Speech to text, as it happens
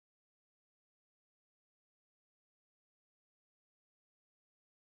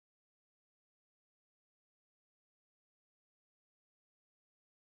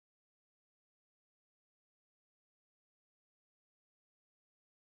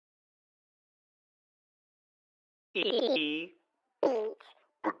Please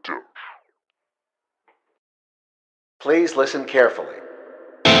listen carefully.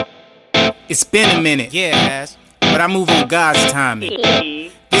 It's been a minute, yeah, but I move on God's timing.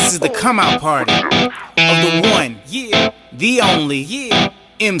 This is the come out party of the one, yeah, the only, yeah,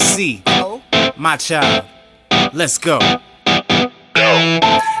 MC, my child. Let's go.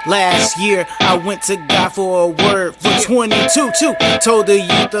 Last year, I went to God for a word for 22, too. Told the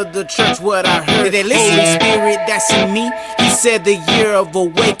youth of the church what I heard. Holy Spirit, that's in me. He said the year of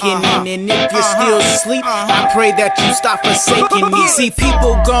awakening. And if you're still asleep, I pray that you stop forsaking me. See,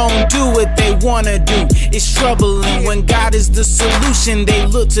 people gon' do what they wanna do. It's troubling when God is the solution. They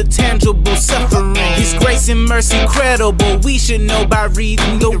look to tangible suffering. His grace and mercy credible. We should know by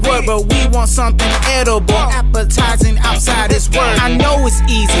reading the word, but we want something edible, appetizing outside His word. I know it's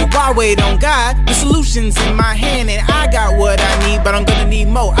easy. Why wait on God? The solution's in my hand and I got what I need, but I'm gonna need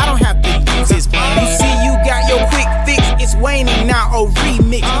more. I don't have to use His plan. You see, you got your quick fix. It's waning now. A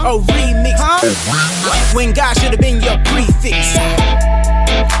remix. When God should have been your prefix.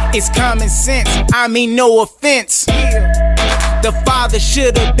 It's common sense. I mean, no offense. The Father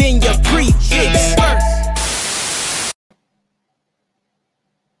should have been your prefix.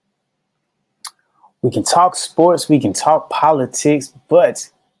 We can talk sports, we can talk politics, but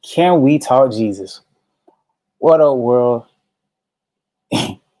can we talk Jesus? What up, world?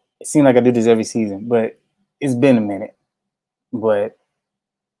 It seems like I do this every season, but it's been a minute. But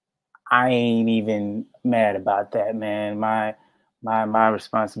I ain't even mad about that, man. My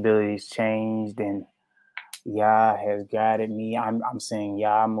responsibilities changed, and Yah has guided me. I'm saying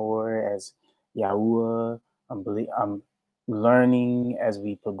Yah more as Yahuwah. I'm learning as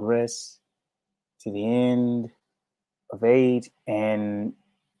we progress to the end of age, and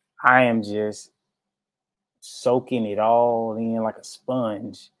I am just soaking it all in like a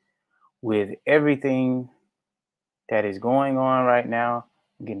sponge with everything that is going on right now.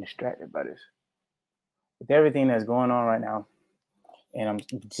 I'm getting distracted by this. With everything that's going on right now, and I'm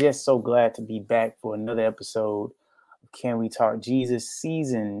just so glad to be back for another episode of Can We Talk Jesus,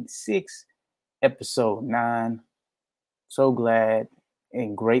 Season 6, Episode 9. So glad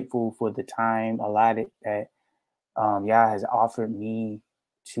and grateful for the time allotted that Yah has offered me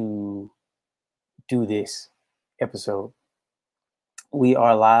to do this episode. We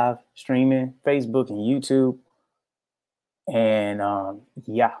are live streaming Facebook and YouTube. And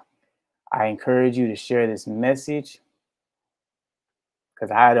I encourage you to share this message, because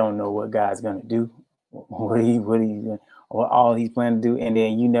I don't know what God's going to do, what all He's planning to do. And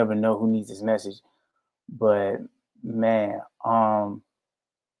then you never know who needs this message. But man, I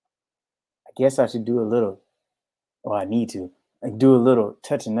guess I should do a little, or I need to do a little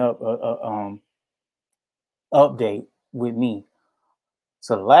touching up, update with me.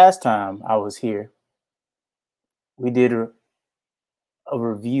 So the last time I was here, we did a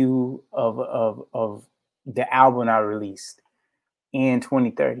review of the album I released in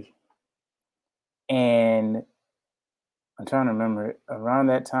 2030. And I'm trying to remember, around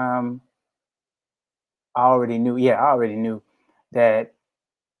that time, I already knew that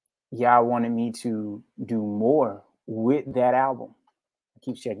Yah wanted me to do more with that album. I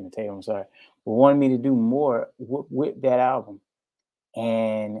keep checking the table, I'm sorry. But wanted me to do more with that album.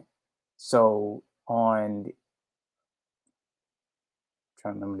 And so I'm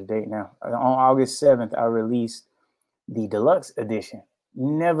trying to remember the date now. On August 7th, I released the deluxe edition.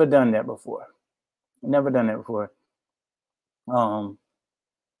 Never done that before.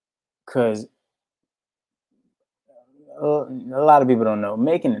 Because a lot of people don't know,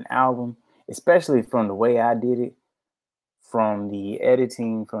 making an album, especially from the way I did it, from the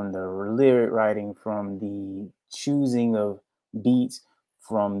editing, from the lyric writing, from the choosing of beats,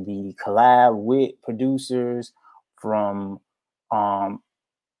 from the collab with producers, from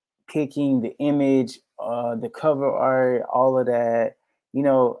picking the image, the cover art, all of that. You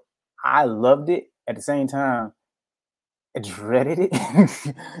know, I loved it. At the same time, I dreaded it.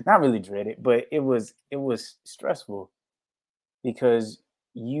 Not really dreaded, but it was stressful, because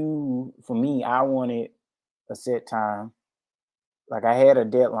for me, I wanted a set time. Like, I had a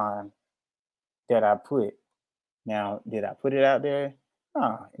deadline that I put. Now, did I put it out there?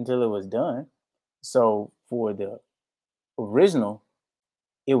 Until it was done. So for the original,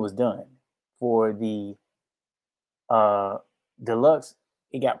 it was done. For the deluxe,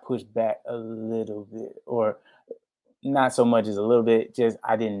 it got pushed back a little bit, or not so much as a little bit, just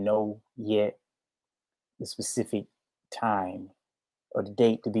I didn't know yet the specific time or the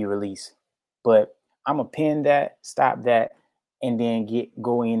date to be released. But I'm gonna pin that, stop that, and then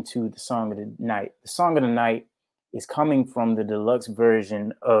go into the song of the night. The song of the night is coming from the deluxe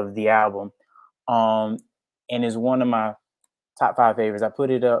version of the album. and it's one of my top 5 favorites. I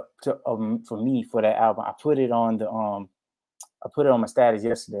put it up to for me for that album. I put it on my status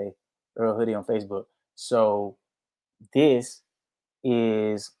yesterday, Earl Hoodie on Facebook. So this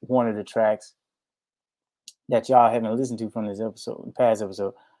is one of the tracks that y'all haven't listened to from this episode, past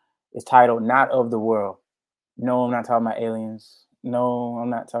episode. It's titled "Not of the World." No, I'm not talking about aliens. No, I'm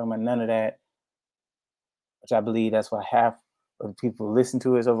not talking about none of that. Which I believe that's what half of the people listen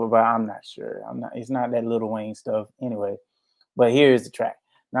to is over, but I'm not sure. It's not that Lil Wayne stuff anyway. But here's the track.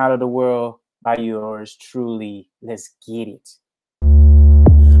 Not of the World by yours truly. Let's get it.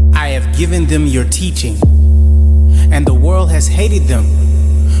 I have given them your teaching, and the world has hated them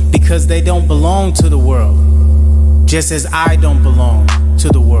because they don't belong to the world, just as I don't belong to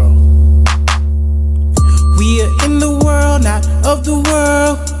the world. We are in the world, not of the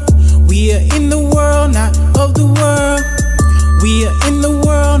world. We are in the world, not of the world. We are in the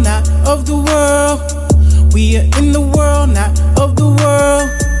world, not of the world. We are in the world, not of the world.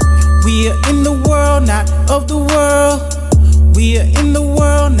 We are in the world, not of the world. We are in the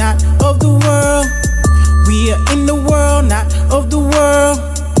world, not of the world. We are in the world, not of the world.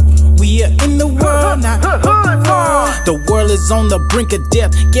 We are in the world, not of the world. The world is on the brink of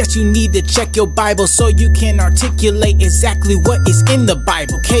death. Guess you need to check your Bible so you can articulate exactly what is in the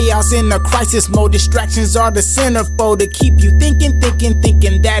Bible. Chaos in a crisis mode. Distractions are the centerfold to keep you thinking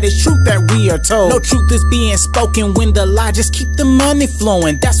that is truth that we are told. No truth is being spoken when the lie just keep the money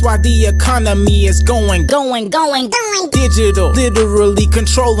flowing. That's why the economy is going digital, literally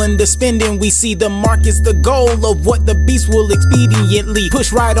controlling the spending. We see the market's the goal of what the beast will expediently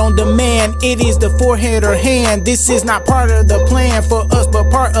push right on demand. It is the forehead or hand. This is not part of the plan for us, but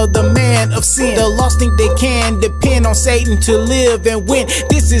part of the man of sin. The lost think they can depend on Satan to live and win.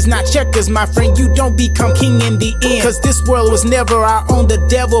 This is not checkers, my friend. You don't become king in the end, cause this world was never our own. The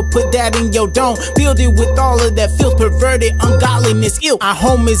devil put that in your dome, build it with all of that filth, perverted ungodliness, ill. Our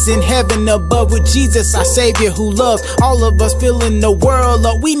home is in heaven above with Jesus, our savior who loves all of us, filling the world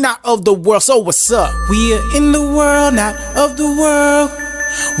up. We not of the world, so what's up? We are in the world, not of the world.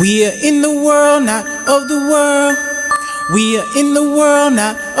 We are in the world, not of the world. We are in the world,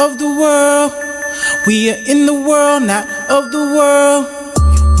 not of the world. We are in the world, not of the world.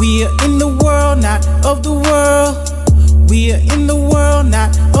 We are in the world, not of the world. We are in the world,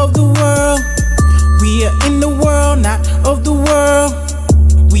 not of the world. We are in the world, not of the world.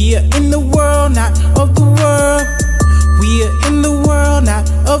 We are in the world, not of the world. We are in the world, not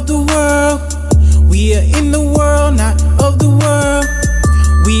of the world. We are in the world, not of the world.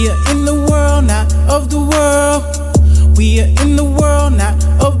 We are in the world, not of the world. We are in the world, not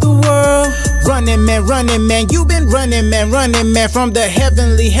of the world. Running man, you been running man from the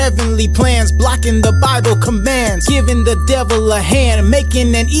heavenly plans, blocking the Bible commands, giving the devil a hand,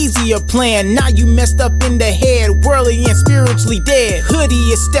 making an easier plan. Now you messed up in the head, worldly and spiritually dead.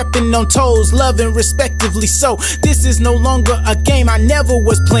 Hoodie is stepping on toes, loving respectively so. This is no longer a game, I never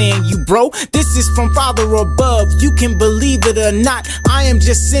was playing you, bro. This is from Father above, you can believe it or not. I am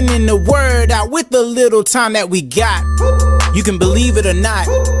just sending the word out with the little time that we got. You can believe it or not,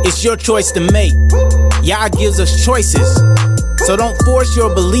 it's your choice to make. Yah gives us choices, so don't force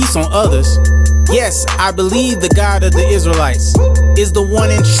your beliefs on others. Yes, I believe the God of the Israelites is the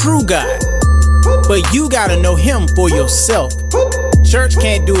one and true God, but you gotta know him for yourself. Church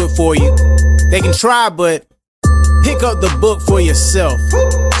can't do it for you. They can try, but pick up the book for yourself.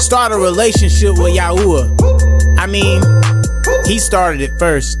 Start a relationship with Yahuwah. I mean, he started it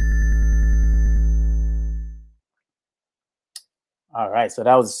first. All right, so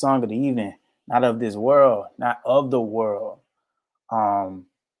that was the song of the evening. Not of this world, not of the world. Man,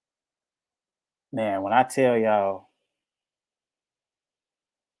 when I tell y'all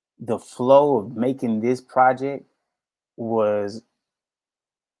the flow of making this project was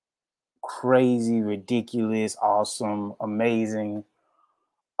crazy, ridiculous, awesome, amazing,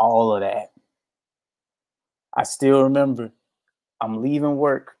 all of that. I still remember I'm leaving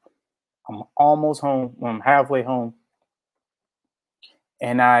work. I'm almost home. I'm halfway home.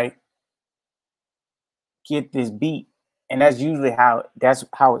 And I get this beat, and that's usually how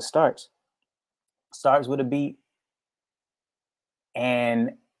it starts. Starts with a beat,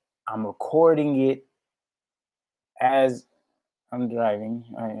 and I'm recording it as I'm driving.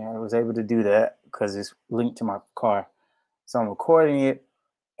 I was able to do that because it's linked to my car. So I'm recording it,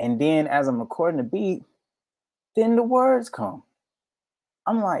 and then as I'm recording the beat, then the words come.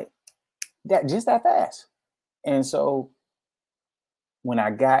 I'm like, that just that fast. And so when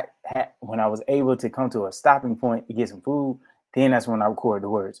I was able to come to a stopping point to get some food, then that's when I recorded the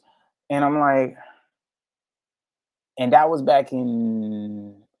words. And I'm like, and that was back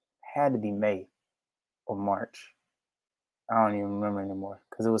in, had to be May or March. I don't even remember anymore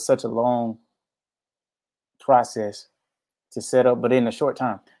because it was such a long process to set up, but in a short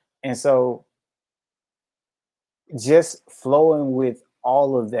time. And so just flowing with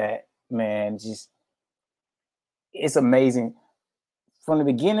all of that, man, just it's amazing. From the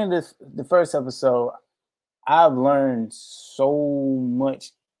beginning of the first episode, I've learned so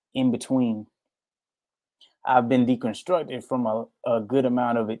much in between. I've been deconstructed from a good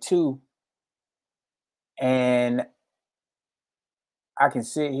amount of it too. And I can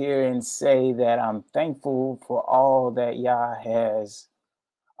sit here and say that I'm thankful for all that Yah has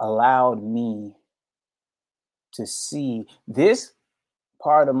allowed me to see. This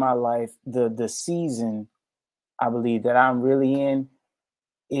part of my life, the season I believe that I'm really in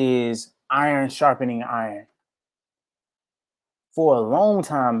is iron sharpening iron. For a long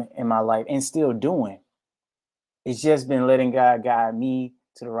time in my life and still doing. It's just been letting God guide me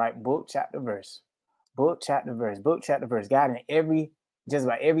to the right book, chapter, verse. Book, chapter, verse. Book, chapter, verse. God in just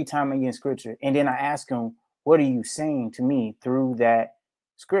about every time I get in scripture. And then I ask him, what are you saying to me through that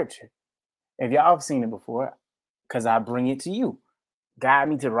scripture? If y'all have seen it before, because I bring it to you. Guide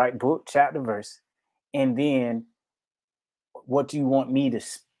me to the right book, chapter, verse. And then what do you want me to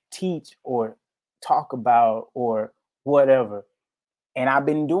teach or talk about or whatever? And I've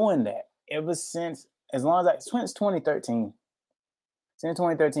been doing that ever since, since 2013. Since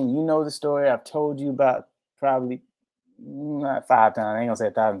 2013, you know the story. I've told you about probably not 5 times. I ain't gonna say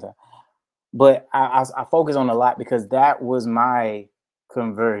 1,000 times. But I focus on a lot because that was my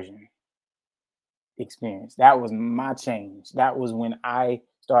conversion experience. That was my change. That was when I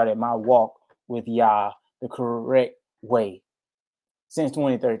started my walk with Yah the correct way. Since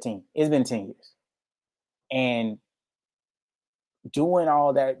 2013. It's been 10 years. And doing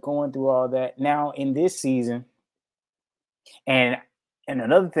all that, going through all that now in this season, and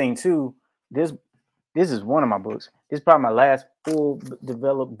another thing too, this is one of my books. This is probably my last full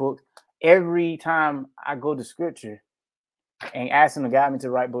developed book. Every time I go to scripture and ask him to guide me to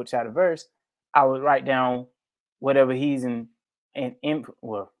the right book, chapter, verse, I would write down whatever he's inspiring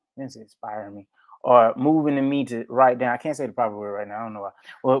me or moving in me to write down. I can't say the proper word right now. I don't know why.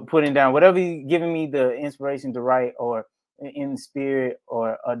 Well, putting down whatever he's giving me the inspiration to write or in spirit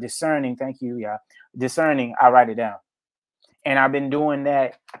or discerning. Thank you, yeah. Discerning, I write it down. And I've been doing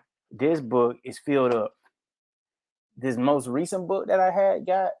that. This book is filled up. This most recent book that I had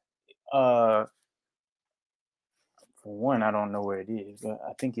got, for one, I don't know where it is, but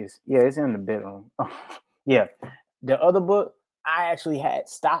I think it's in the bedroom. Yeah. The other book, I actually had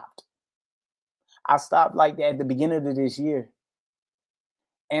stopped. I stopped like that at the beginning of this year.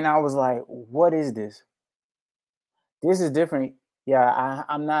 And I was like, what is this? This is different. Yeah,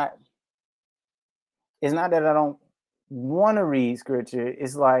 I'm not. It's not that I don't want to read scripture.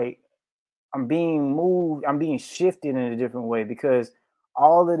 It's like I'm being moved. I'm being shifted in a different way because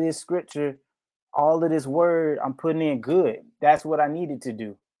all of this scripture, all of this word, I'm putting in good. That's what I needed to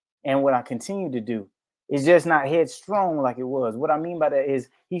do. And what I continue to do. It's just not headstrong like it was. What I mean by that is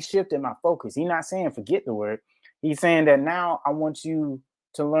he shifted my focus. He's not saying forget the word. He's saying that now I want you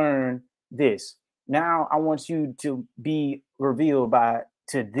to learn this. Now I want you to be revealed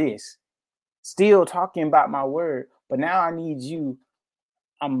to this. Still talking about my word, but now I need you.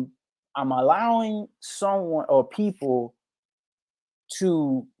 I'm allowing someone or people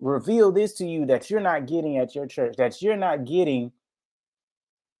to reveal this to you that you're not getting at your church, that you're not getting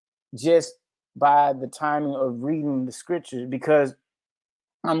just by the timing of reading the scriptures, because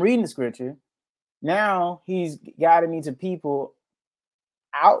I'm reading the scripture. Now he's guiding me to people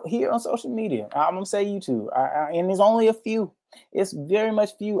out here on social media. I'm going to say YouTube. And there's only a few. It's very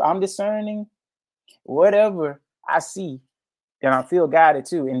much few. I'm discerning whatever I see, then I feel guided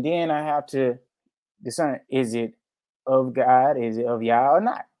too. And then I have to discern, is it of God? Is it of Yah or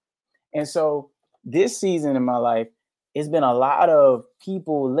not? And so this season in my life, it's been a lot of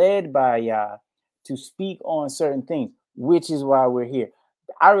people led by Yah to speak on certain things, which is why we're here.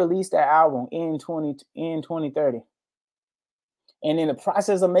 I released that album in 2030. And in the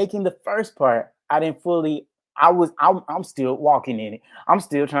process of making the first part, I'm still walking in it. I'm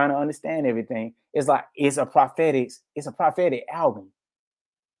still trying to understand everything. It's like it's a prophetic album.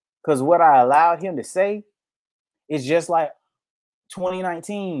 Because what I allowed him to say is just like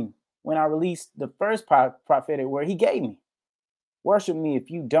 2019 when I released the first prophetic word he gave me. Worship me.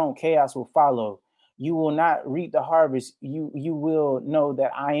 If you don't, chaos will follow. You will not reap the harvest. You will know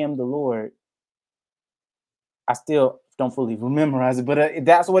that I am the Lord. I still don't fully memorize it, but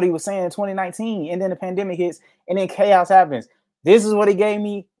that's what he was saying in 2019. And then the pandemic hits and then chaos happens. This is what he gave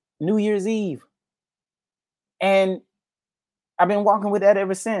me New Year's Eve. And I've been walking with that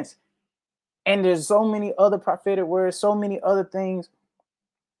ever since. And there's so many other prophetic words, so many other things.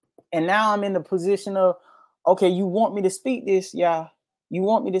 And now I'm in the position of, okay, you want me to speak this, yeah. You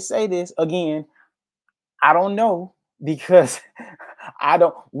want me to say this again. I don't know because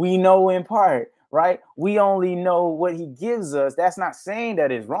we know in part, right? We only know what he gives us. That's not saying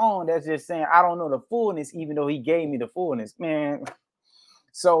that it's wrong. That's just saying I don't know the fullness, even though he gave me the fullness, man.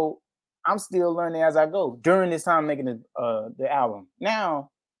 So I'm still learning as I go during this time making the album. Now,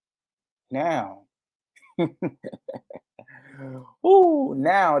 now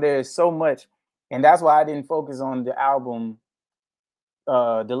there's so much, and that's why I didn't focus on the album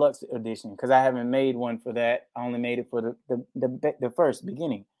deluxe edition because I haven't made one for that. I only made it for the first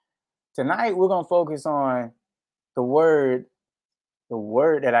beginning. Tonight we're gonna focus on the word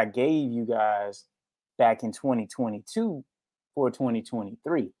that I gave you guys back in 2022 for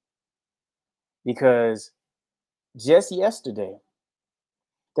 2023. Because just yesterday,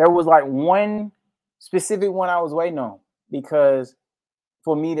 there was like one specific one I was waiting on because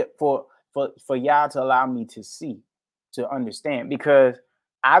for me to for y'all to allow me to see, to understand, because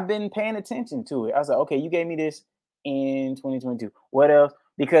I've been paying attention to it. I was like, okay, you gave me this in 2022. What else?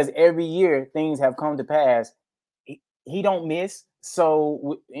 Because every year things have come to pass. He don't miss.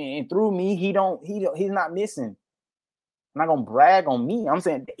 So and through me, he's not missing. I'm not gonna brag on me. I'm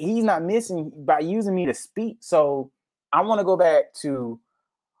saying he's not missing by using me to speak. So I want to go back to.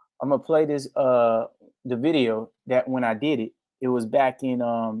 I'm gonna play this the video that when I did it, it was back in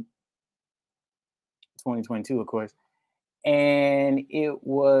 2022, of course, and it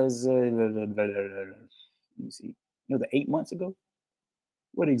was let me see, it was 8 months ago.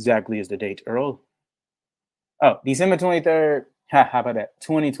 What exactly is the date, Earl? Oh, December 23rd. How about that?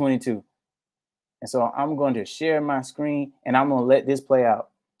 2022. And so I'm going to share my screen and I'm going to let this play out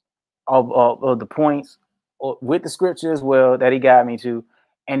of the points with the scripture as well that he got me to.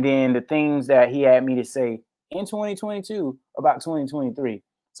 And then the things that he had me to say in 2022 about 2023.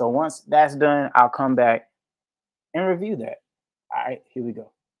 So once that's done, I'll come back and review that. All right, here we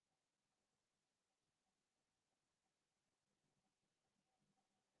go.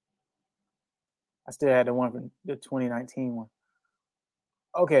 I still had the one from the 2019 one.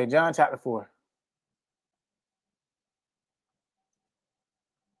 Okay, John chapter 4.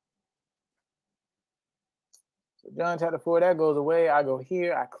 So John chapter 4, that goes away. I go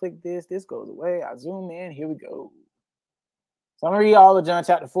here, I click this goes away. I zoom in, here we go. So I'm gonna read all of John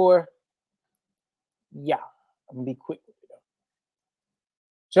chapter 4. Yeah, I'm gonna be quick.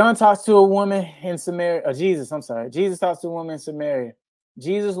 John talks to a woman in Samaria. Jesus talks to a woman in Samaria.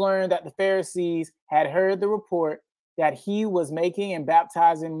 Jesus learned that the Pharisees had heard the report that he was making and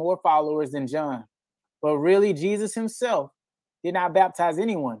baptizing more followers than John. But really, Jesus himself did not baptize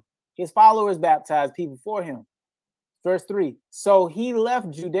anyone. His followers baptized people for him. Verse 3. So he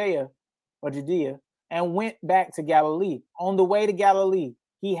left Judea and went back to Galilee. On the way to Galilee,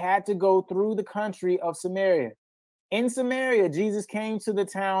 he had to go through the country of Samaria. In Samaria, Jesus came to the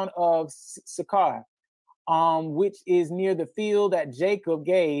town of Sychar, which is near the field that Jacob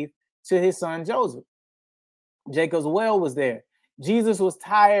gave to his son Joseph. Jacob's well was there. Jesus was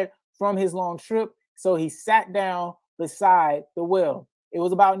tired from his long trip, so he sat down beside the well. It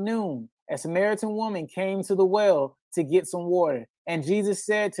was about noon. A Samaritan woman came to the well to get some water, and Jesus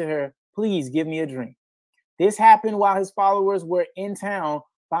said to her, "Please give me a drink." This happened while his followers were in town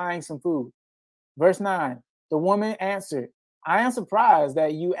buying some food. Verse 9, the woman answered, "I am surprised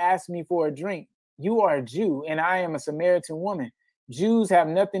that you asked me for a drink. You are a Jew, and I am a Samaritan woman. Jews have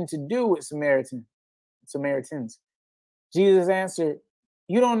nothing to do with Samaritans." Jesus answered,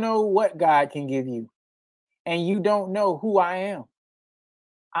 "You don't know what God can give you, and you don't know who I am.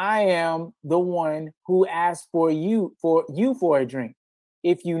 I am the one who asked for you for a drink.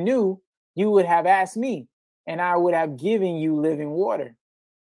 If you knew, you would have asked me, and I would have given you living water."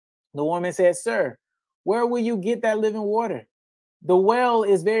 The woman said, "Sir, where will you get that living water? The well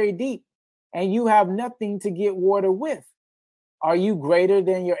is very deep, and you have nothing to get water with. Are you greater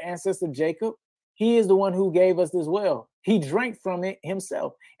than your ancestor Jacob? He is the one who gave us this well. He drank from it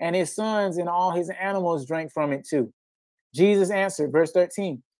himself, and his sons and all his animals drank from it too." Jesus answered, verse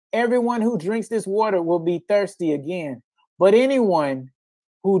 13, "Everyone who drinks this water will be thirsty again, but anyone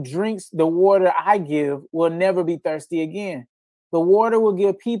who drinks the water I give will never be thirsty again. The water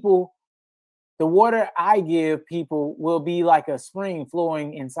I give people will be like a spring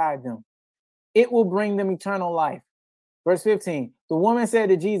flowing inside them. It will bring them eternal life." Verse 15, the woman said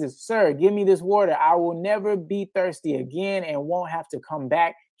to Jesus, "Sir, give me this water. I will never be thirsty again and won't have to come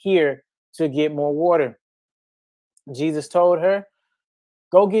back here to get more water." Jesus told her,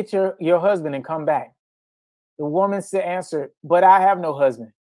 "Go get your husband and come back." The woman answered, "But I have no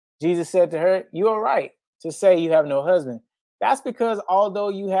husband." Jesus said to her, "You are right to say you have no husband. That's because although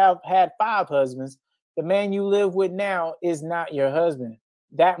you have had 5 husbands, the man you live with now is not your husband."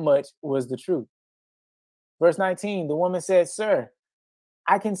 That much was the truth. Verse 19, the woman said, "Sir,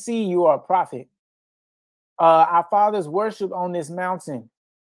 I can see you are a prophet. Our fathers worship on this mountain,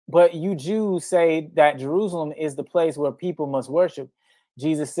 but you Jews say that Jerusalem is the place where people must worship."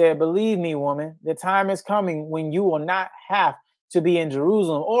 Jesus said, "Believe me, woman, the time is coming when you will not have to be in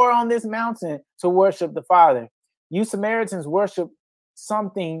Jerusalem or on this mountain to worship the Father. You Samaritans worship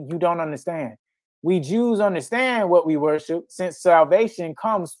something you don't understand. We Jews understand what we worship, since salvation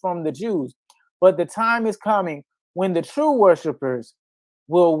comes from the Jews. But the time is coming when the true worshipers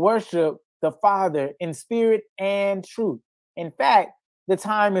will worship the Father in spirit and truth. In fact, the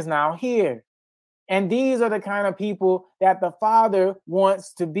time is now here. And these are the kind of people that the Father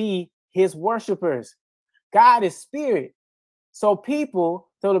wants to be his worshipers. God is spirit. So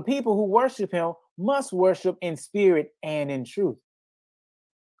the people who worship him must worship in spirit and in truth.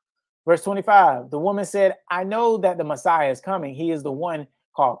 Verse 25, the woman said, "I know that the Messiah is coming. He is the one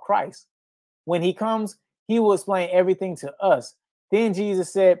called Christ. When he comes, he will explain everything to us." Then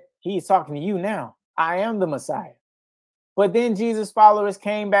Jesus said, "He's talking to you now. I am the Messiah." But then Jesus' followers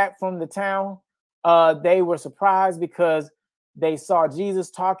came back from the town. They were surprised because they saw Jesus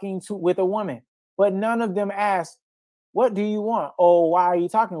talking with a woman. But none of them asked, "What do you want?" or "Why are you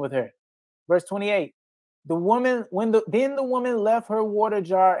talking with her?" Verse 28. The woman, then the woman left her water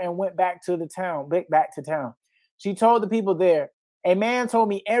jar and went back to town. She told the people there, "A man told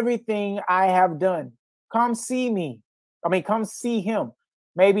me everything I have done. Come see come see him.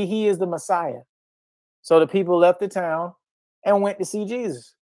 Maybe he is the Messiah." So the people left the town and went to see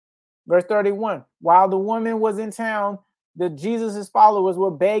Jesus. Verse 31. While the woman was in town, Jesus' followers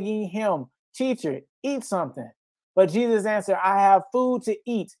were begging him, "Teacher, eat something." But Jesus answered, "I have food to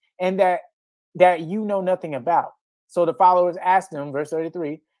eat, and that you know nothing about." So the followers asked him, verse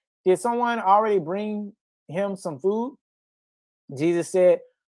 33, "Did someone already bring him some food?" Jesus said,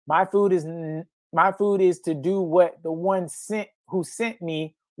 My food is to do what the one who sent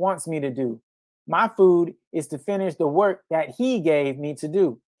me wants me to do. My food is to finish the work that he gave me to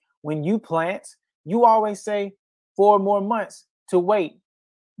do. When you plant, you always say 4 more months to wait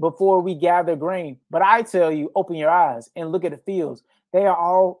before we gather grain. But I tell you, open your eyes and look at the fields. They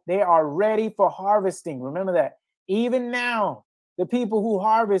are ready for harvesting. Remember that. Even now, the people who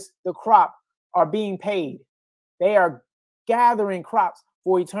harvest the crop are being paid. They are gathering crops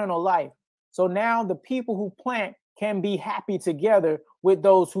for eternal life. So now the people who plant can be happy together with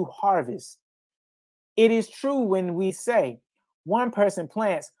those who harvest. It is true when we say one person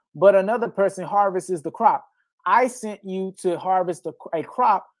plants, but another person harvests the crop. I sent you to harvest a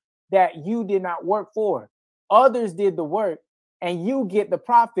crop that you did not work for. Others did the work, and you get the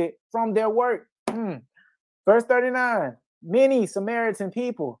profit from their work. Verse 39, many Samaritan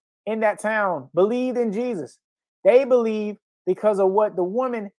people in that town believed in Jesus. They believed because of what the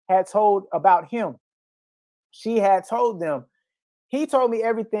woman had told about him. She had told them, "He told me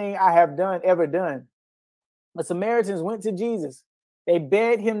everything I have ever done." The Samaritans went to Jesus. They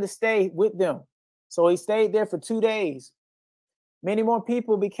begged him to stay with them. So he stayed there for 2 days. Many more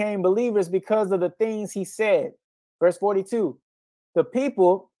people became believers because of the things he said. Verse 42, the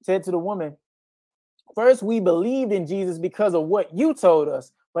people said to the woman, "First, we believed in Jesus because of what you told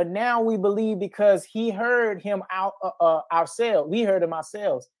us, but now we believe because he heard him ourselves. We heard him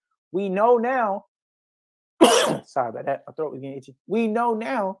ourselves. We know now," sorry about that, my throat was getting itchy. "We know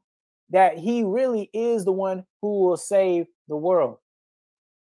now that he really is the one who will save the world."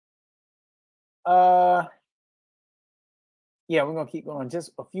 Yeah, we're gonna keep going.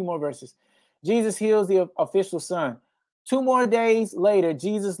 Just a few more verses. Jesus heals the official son. 2 more days later,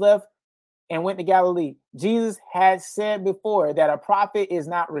 Jesus left and went to Galilee. Jesus had said before that a prophet is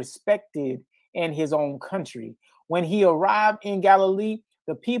not respected in his own country. When he arrived in Galilee,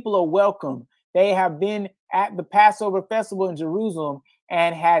 the people are welcome. They have been at the Passover festival in Jerusalem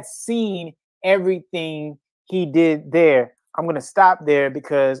and had seen everything he did there. I'm going to stop there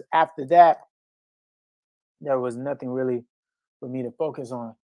because after that, there was nothing really for me to focus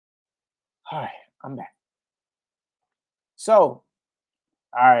on. All right, I'm back. So,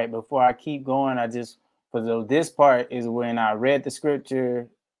 all right, before I keep going, this part is when I read the scripture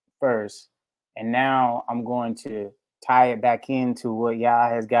first, and now I'm going to tie it back into what Yah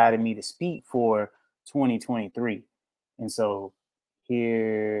has guided me to speak for 2023. And so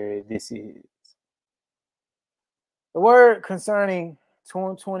here this is the word concerning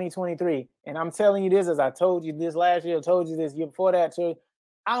 2023. And I'm telling you this as I told you this last year, I told you this year before that. So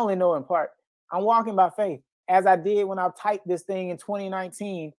I only know in part. I'm walking by faith as I did when I typed this thing in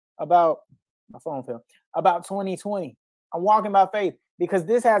 2019 about my phone fell about 2020. I'm walking by faith because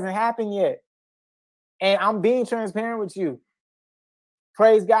this hasn't happened yet. And I'm being transparent with you.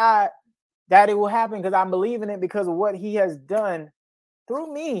 Praise God that it will happen because I'm believing it because of what he has done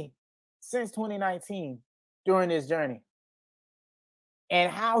through me since 2019 during this journey.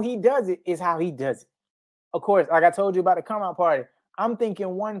 And how he does it is how he does it. Of course, like I told you about the come out party, I'm thinking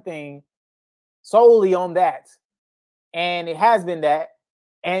one thing solely on that. And it has been that.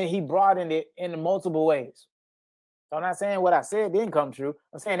 And he broadened it in multiple ways. So I'm not saying what I said didn't come true.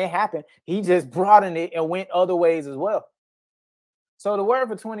 I'm saying it happened. He just broadened it and went other ways as well. So the word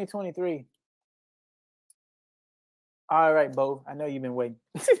for 2023. All right, Bo. I know you've been waiting.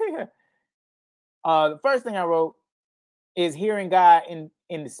 The first thing I wrote is hearing God in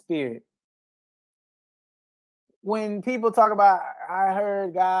the spirit. When people talk about, I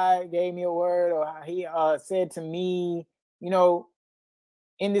heard God gave me a word, or he said to me,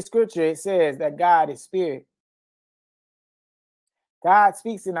 in the scripture, it says that God is spirit. God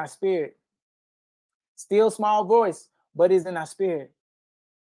speaks in our spirit. Still small voice, but is in our spirit.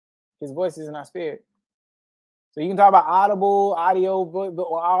 His voice is in our spirit. So you can talk about audible, audio,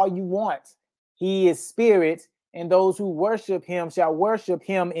 or all you want. He is spirit, and those who worship him shall worship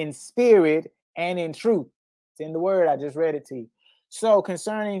him in spirit and in truth. It's in the word. I just read it to you. So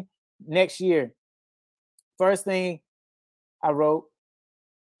concerning next year, first thing I wrote,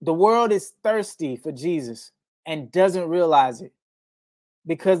 the world is thirsty for Jesus and doesn't realize it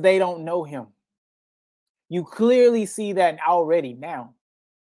because they don't know him. You clearly see that already now.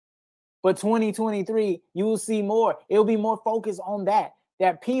 But 2023, you will see more. It'll be more focused on that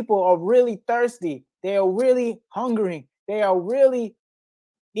people are really thirsty. They are really hungering. They are really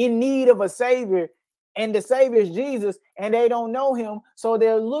in need of a savior. And the savior is Jesus, and they don't know him. So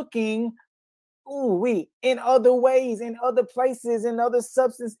they're looking in other ways, in other places, in other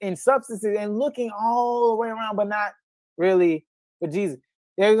substances, and looking all the way around, but not really for Jesus.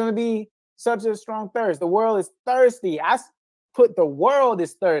 There's going to be such a strong thirst. The world is thirsty. I put the world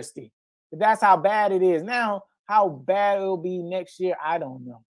is thirsty. But that's how bad it is now. How bad it'll be next year, I don't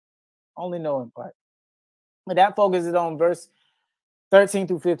know. Only know in part. But that focuses on verse 13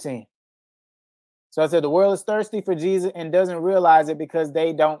 through 15. So I said the world is thirsty for Jesus and doesn't realize it because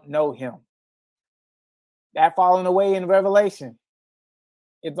they don't know him. That falling away in Revelation,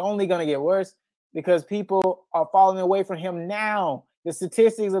 it's only going to get worse because people are falling away from him now. The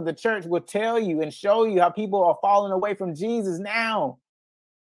statistics of the church will tell you and show you how people are falling away from Jesus now.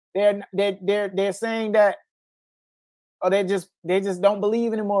 They're saying that, or they just don't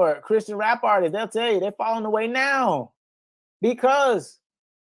believe anymore. Christian rap artists, they'll tell you they're falling away now because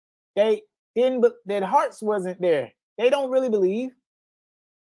they didn't, their hearts wasn't there. They don't really believe.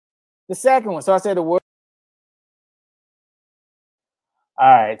 The second one, so I said the word. All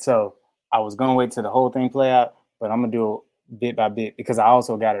right, so I was gonna wait till the whole thing play out, but I'm gonna do it bit by bit because I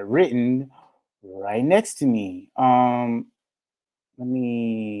also got it written right next to me.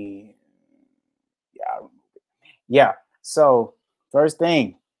 Yeah. So first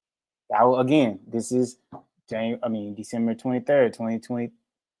thing, again, this is December 23rd,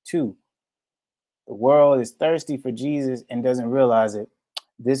 2022. The world is thirsty for Jesus and doesn't realize it.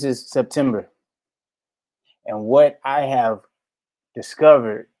 This is September. And what I have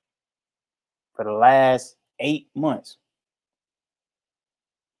discovered for the last 8 months,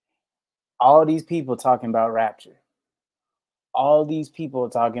 all these people talking about rapture. All these people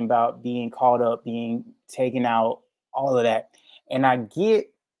talking about being caught up, being taken out, all of that. And I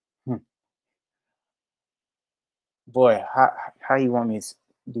get, boy, how you want me to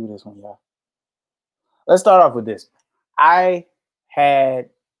do this one, y'all? Let's start off with this. I had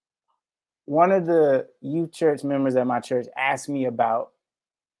one of the youth church members at my church ask me about,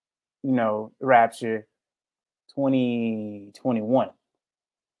 rapture 2021.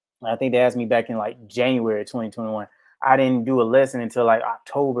 I think they asked me back in like January 2021. I didn't do a lesson until like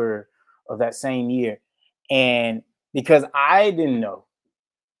October of that same year. And because I didn't know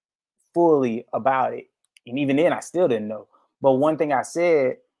fully about it, and even then I still didn't know. But one thing I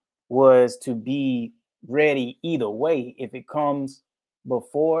said was to be ready either way. If it comes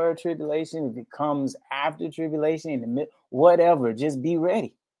before tribulation, if it comes after tribulation, in the middle, whatever, just be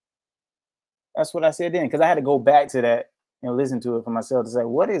ready. That's what I said then, because I had to go back to that and listen to it for myself to say,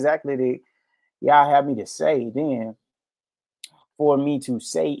 what exactly did y'all have me to say then for me to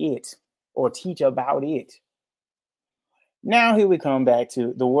say it or teach about it? Now here we come back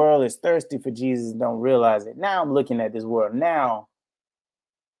to the world is thirsty for Jesus and don't realize it. Now I'm looking at this world now,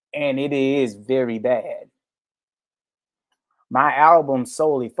 and it is very bad. My album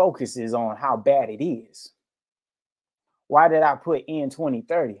solely focuses on how bad it is. Why did I put in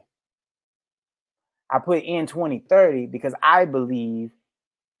 2030? I put in 2030 because I believe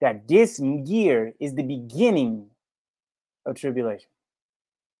that this year is the beginning of tribulation.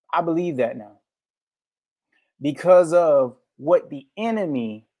 I believe that now because of what the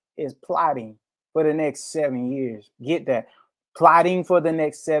enemy is plotting for the next 7 years. Get that? Plotting for the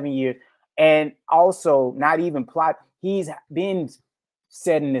next 7 years. And also not even plot. He's been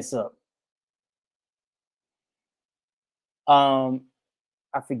setting this up. I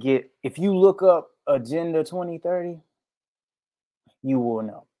forget. If you look up Agenda 2030, you will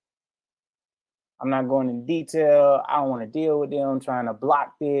know. I'm not going in detail. I don't want to deal with them trying to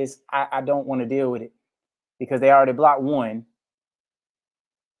block this. I don't want to deal with it because they already blocked one.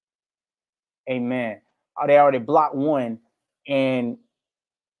 Amen. They already blocked one and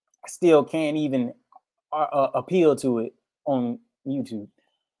still can't even appeal to it on YouTube.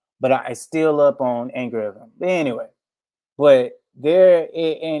 But it's still up on Anchor FM. But anyway, there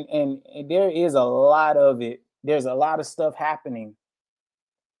is a lot of it. There's a lot of stuff happening.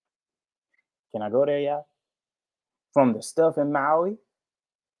 Can I go there, y'all? From the stuff in Maui,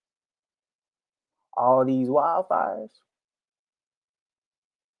 all these wildfires.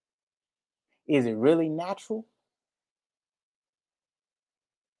 Is it really natural?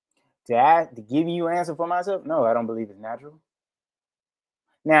 To give you an answer for myself? No, I don't believe it's natural.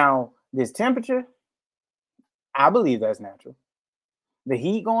 Now, this temperature, I believe that's natural. The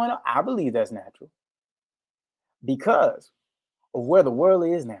heat going up, I believe that's natural. Because of where the world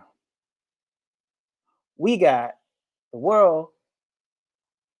is now. We got the world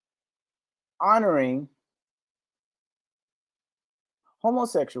honoring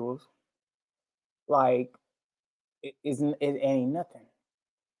homosexuals like it ain't nothing.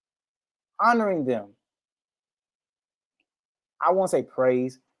 Honoring them. I won't say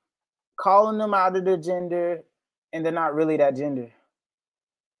praise, calling them out of their gender, and they're not really that gender.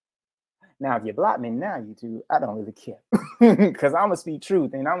 Now, if you block me now, YouTube, I don't really care. Because I'm going to speak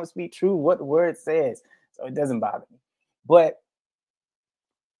truth, and I'm going to speak true what the word says. So it doesn't bother me. But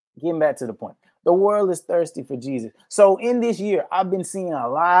getting back to the point, the world is thirsty for Jesus. So in this year, I've been seeing a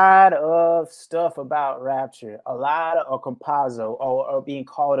lot of stuff about rapture, a lot of compazo or being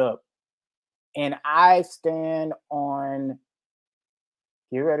caught up. And I stand on,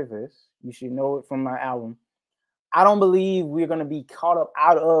 get ready for this. You should know it from my album. I don't believe we're going to be caught up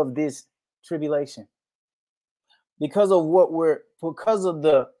out of this tribulation because of what's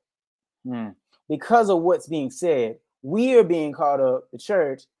being said. We are being caught up, the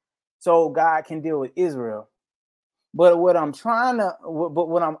church, so God can deal with Israel. But what I'm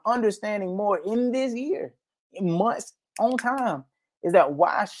understanding more in this year, in months on time, is that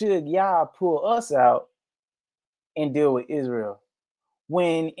why should Yah pull us out and deal with Israel?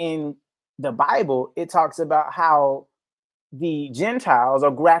 When in the Bible, it talks about how the Gentiles are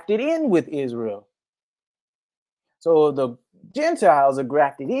grafted in with Israel. So the Gentiles are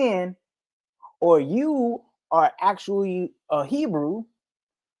grafted in, or you are actually a Hebrew.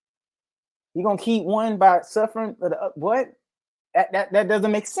 You're going to keep one by suffering. What? That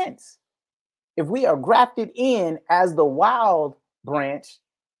doesn't make sense. If we are grafted in as the wild branch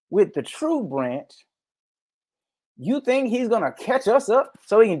with the true branch, you think he's going to catch us up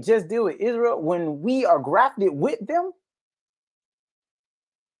so he can just deal with Israel when we are grafted with them?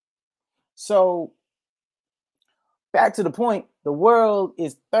 So back to the point, the world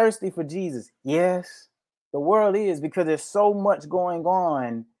is thirsty for Jesus. Yes, the world is, because there's so much going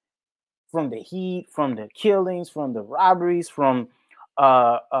on, from the heat, from the killings, from the robberies, from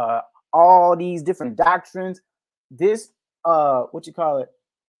all these different doctrines. This dang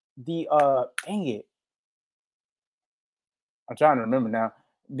it, I'm trying to remember now.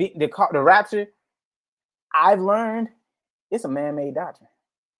 The rapture, I've learned it's a man-made doctrine.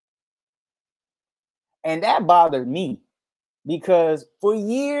 And that bothered me because for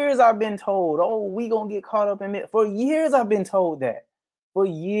years I've been told, oh, we gonna get caught up in it. For years I've been told that. Why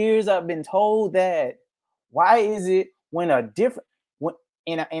is it when I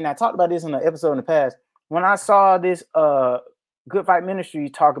talked about this in an episode in the past, when I saw this Good Fight Ministry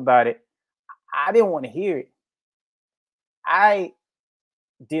talk about it, I didn't want to hear it. I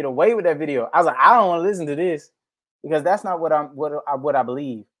did away with that video. I was like, I don't want to listen to this because that's not what I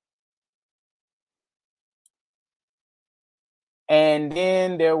believe. And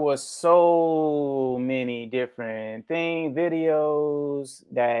then there was so many different videos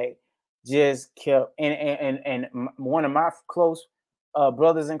that just kept, and one of my close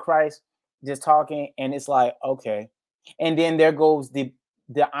brothers in Christ just talking, and it's like, okay. And then there goes the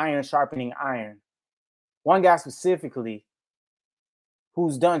iron sharpening iron. One guy specifically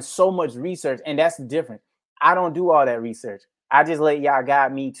who's done so much research, and that's different. I don't do all that research. I just let y'all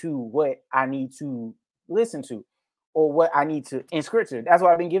guide me to what I need to listen to or what I need to in scripture. That's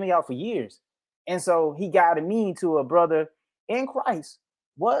what I've been giving y'all for years. And so he guided me to a brother in Christ,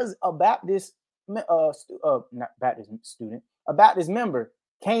 was a Baptist, not Baptist student, a Baptist member,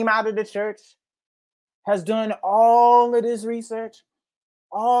 came out of the church, has done all of this research,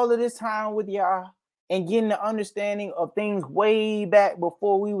 all of this time with y'all, and getting the understanding of things way back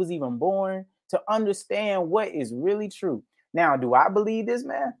before we was even born to understand what is really true. Now, do I believe this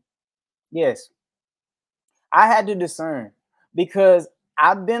man? Yes. I had to discern because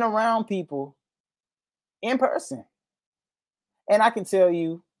I've been around people in person, and I can tell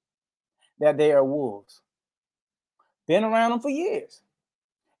you that they are wolves. Been around them for years,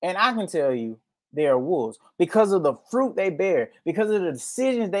 and I can tell you they are wolves because of the fruit they bear, because of the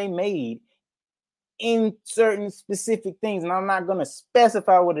decisions they made in certain specific things. And I'm not going to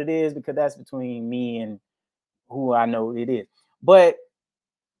specify what it is because that's between me and who I know it is. But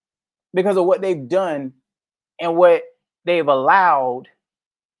because of what they've done and what they've allowed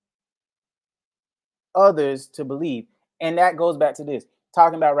others to believe. And that goes back to this,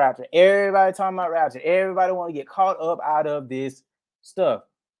 talking about rapture. Everybody talking about rapture. Everybody want to get caught up out of this stuff.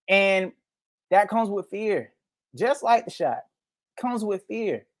 And that comes with fear. Just like the shot comes with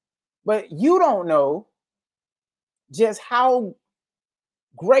fear. But you don't know just how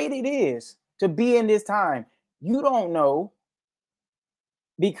great it is to be in this time. You don't know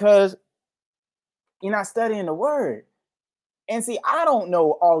because you're not studying the word. And see, I don't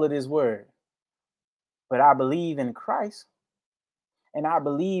know all of this word, but I believe in Christ. And I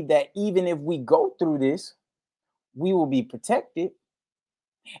believe that even if we go through this, we will be protected.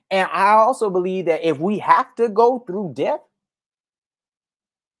 And I also believe that if we have to go through death,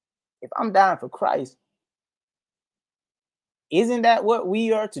 if I'm dying for Christ, isn't that what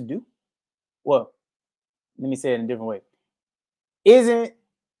we are to do? Well, let me say it in a different way.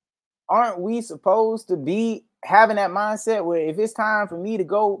 Aren't we supposed to be having that mindset where if it's time for me to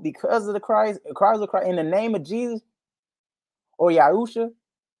go because of the Christ, in the name of Jesus or Yahusha,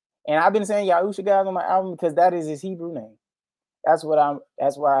 and I've been saying Yahusha, guys, on my album because that is his Hebrew name. That's why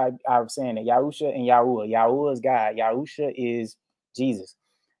I'm saying that Yahusha and Yahuwah. Yahuwah is God. Yahusha is Jesus.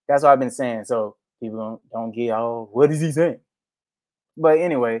 That's what I've been saying. So people don't get all, what is he saying? But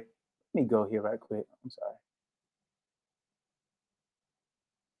anyway, let me go here right quick. I'm sorry.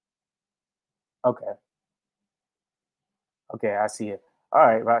 Okay, I see it. All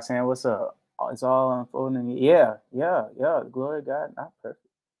right, Roxanne, what's up? It's all unfolding. Yeah. Glory to God, not perfect.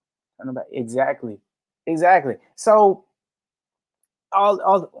 Exactly. So what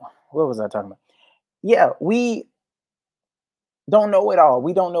was I talking about? Yeah, we don't know it all.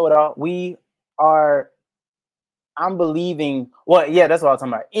 I'm believing. Well, yeah, that's what I was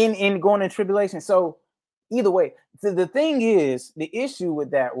talking about. In going in tribulation. So either way, the thing is, the issue with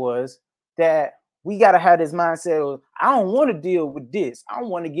that was that we got to have this mindset of, I don't want to deal with this. I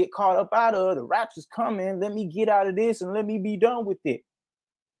want to get caught up out of the rapture's coming. Let me get out of this and let me be done with it.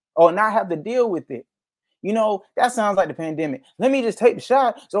 Or not have to deal with it. You know, that sounds like the pandemic. Let me just take the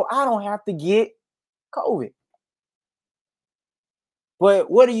shot so I don't have to get COVID. But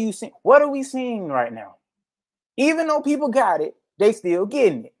what are you seeing? What are we seeing right now? Even though people got it, they still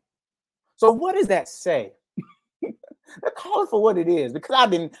getting it. So what does that say? Let's call it for what it is, because I've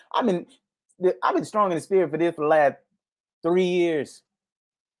been strong in the spirit for this for the last 3 years.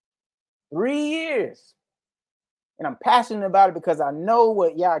 3 years. And I'm passionate about it because I know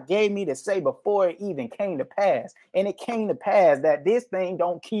what y'all gave me to say before it even came to pass. And it came to pass that this thing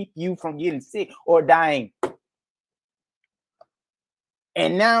don't keep you from getting sick or dying.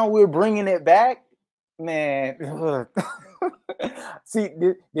 And now we're bringing it back. Man, see,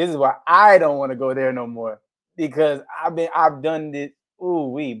 this is why I don't want to go there no more, because I've done this.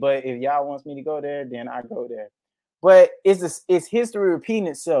 But if y'all wants me to go there, then I go there. But it's history repeating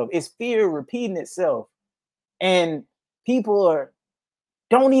itself. It's fear repeating itself, and people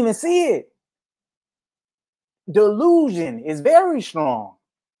don't even see it. Delusion is very strong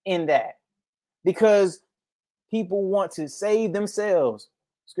in that, because people want to save themselves.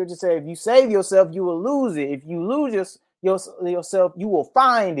 Scripture says, if you save yourself, you will lose it. If you lose yourself, you will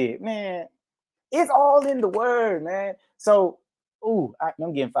find it. Man, it's all in the word, man. So,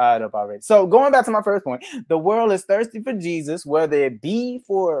 I'm getting fired up already. So going back to my first point, the world is thirsty for Jesus, whether it be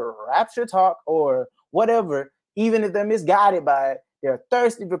for rapture talk or whatever. Even if they're misguided by it, they're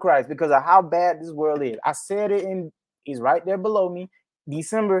thirsty for Christ because of how bad this world is. I said it he's right there below me,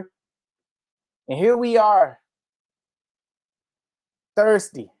 December. And here we are,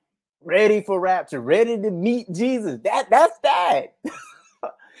 thirsty, ready for rapture, ready to meet Jesus. That's that.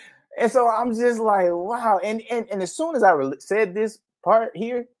 And so I'm just like, wow. And as soon as I said this part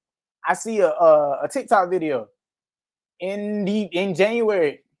here, I see a TikTok video in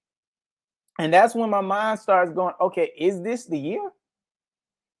January, and that's when my mind starts going, okay, is this the year?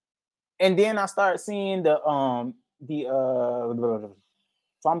 And then I start seeing the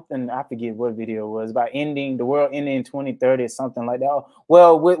something, I forget what video it was, about ending the world ending in 2030 or something like that.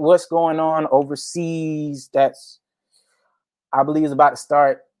 Well, with what's going on overseas, that's, I believe, is about to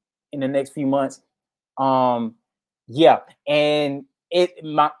start in the next few months. Yeah, and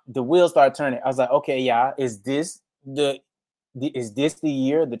the wheels start turning. I was like, okay, yeah, is this the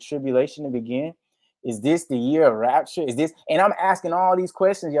year of the tribulation to begin? Is this the year of rapture? Is this? And I'm asking all these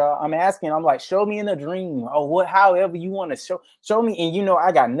questions, y'all. I'm like, show me in a dream, or what, however you want to show me. And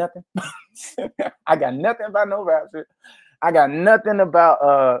I got nothing. I got nothing about no rapture. I got nothing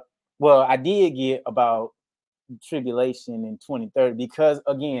about well, I did get about tribulation in 2030, because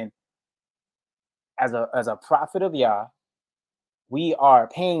again, as a prophet of Yah, we are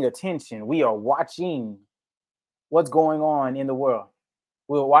paying attention. We are watching what's going on in the world.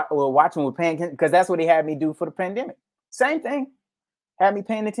 We're watching, we're paying attention, because that's what he had me do for the pandemic. Same thing, had me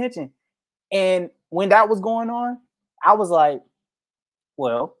paying attention. And when that was going on, I was like,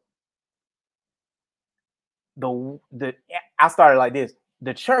 well, I started like this.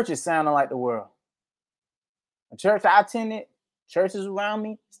 The church is sounding like the world. The church I attended, churches around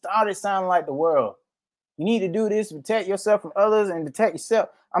me, started sounding like the world. You need to do this to protect yourself from others and protect yourself.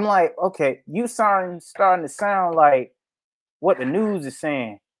 I'm like, okay, you starting to sound like what the news is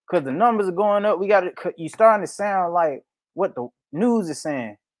saying, because the numbers are going up. You starting to sound like what the news is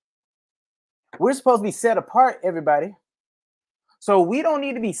saying. We're supposed to be set apart, everybody. So we don't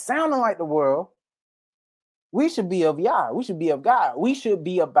need to be sounding like the world. We should be of Yah. We should be of God. We should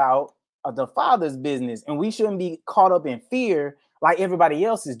be about the Father's business, and we shouldn't be caught up in fear like everybody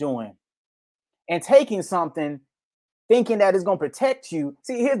else is doing and taking something, thinking that it's going to protect you.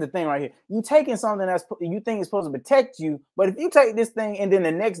 See, here's the thing right here. You taking something that's you think is supposed to protect you, but if you take this thing and then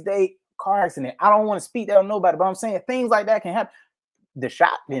the next day, car accident, I don't want to speak that on nobody, but I'm saying things like that can happen. The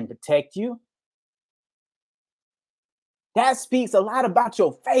shot didn't protect you. That speaks a lot about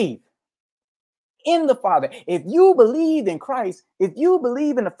your faith in the Father. If you believe in Christ, if you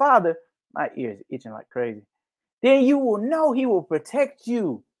believe in the Father, my ears itching like crazy, then you will know he will protect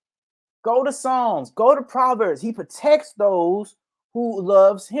you. Go to Psalms, go to Proverbs. He protects those who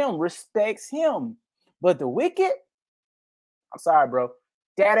loves him, respects him. But the wicked, I'm sorry, bro,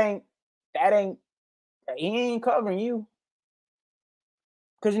 he ain't covering you,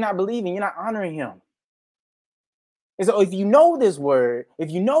 because you're not believing, you're not honoring him. And so if you know this word,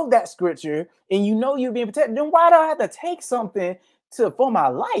 if you know that scripture, and you know you're being protected, then why do I have to take something for my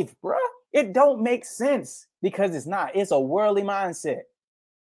life, bro? It don't make sense, because it's not. It's a worldly mindset.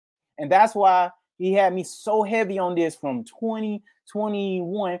 And that's why he had me so heavy on this from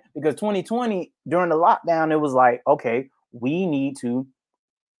 2021, because 2020, during the lockdown, it was like, okay, we need to,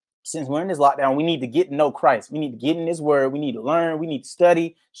 since we're in this lockdown, we need to get to know Christ. We need to get in this word. We need to learn. We need to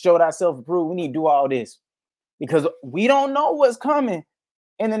study, show ourselves approved. We need to do all this, because we don't know what's coming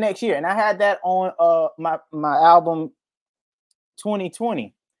in the next year. And I had that on my album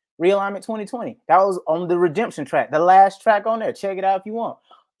 2020, Realignment 2020. That was on the Redemption track, the last track on there. Check it out if you want.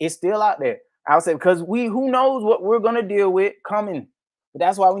 It's still out there. I would say, because who knows what we're gonna deal with coming. But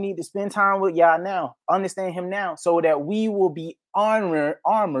that's why we need to spend time with Yah now, understand him now, so that we will be armored.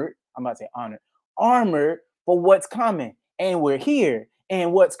 I'm about to say armored for what's coming. And we're here.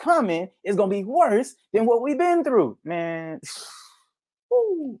 And what's coming is gonna be worse than what we've been through, man.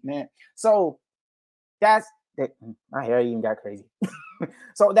 Ooh, man. So that's that. My hair even got crazy.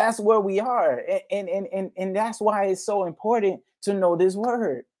 So that's where we are, and that's why it's so important to know this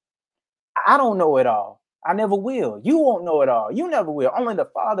word. I don't know it all. I never will. You won't know it all. You never will. Only the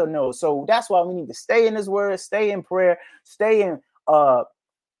Father knows. So that's why we need to stay in this word, stay in prayer, stay in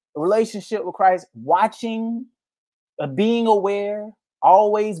relationship with Christ, watching, being aware,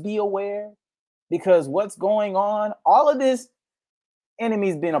 always be aware, because what's going on, all of this,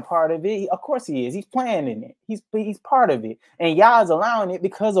 enemy's been a part of it. Of course he is. He's planning it. He's part of it. And y'all is allowing it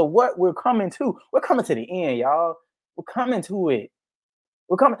because of what we're coming to. We're coming to the end, y'all. We're coming to it.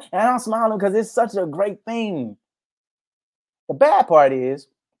 We're coming. And I'm smiling because it's such a great thing. The bad part is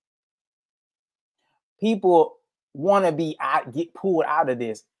people want to get pulled out of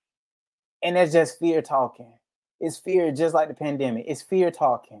this. And that's just fear talking. It's fear, just like the pandemic. It's fear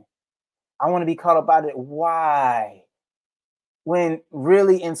talking. I want to be caught up by it. Why? When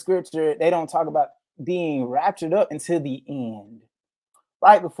really in scripture, they don't talk about being raptured up until the end,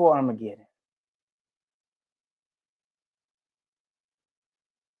 right before Armageddon.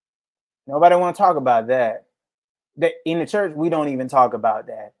 Nobody want to talk about that. That in the church, we don't even talk about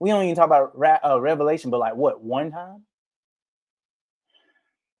that. We don't even talk about Revelation, but like what, one time?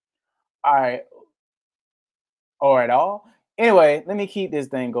 All right, or at all. Anyway, let me keep this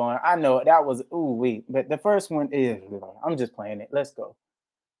thing going. I know that was but the first one is. I'm just playing it. Let's go.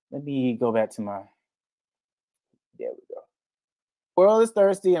 Let me go back to my. There we go. The world is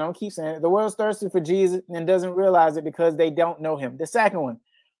thirsty, and I'm keep saying it. The world's thirsty for Jesus and doesn't realize it because they don't know him. The second one,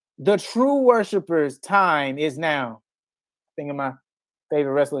 the true worshipers' time is now. Think of my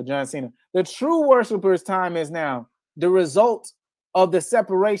favorite wrestler, John Cena. The true worshipers' time is now. The result of the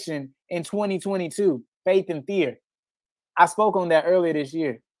separation in 2022, faith and fear. I spoke on that earlier this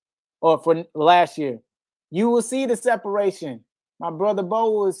year, or for last year. You will see the separation. My brother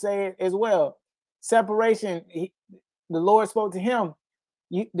Bo will say it as well. Separation. The Lord spoke to him.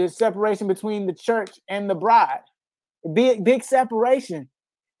 The separation between the church and the bride. Big separation.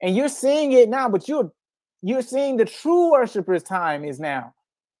 And you're seeing it now, but you're seeing the true worshipers' time is now,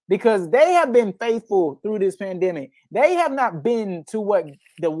 because they have been faithful through this pandemic. They have not been to what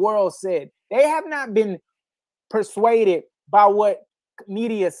the world said. They have not been persuaded by what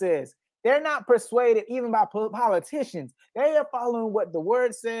media says. They're not persuaded even by politicians. They are following what the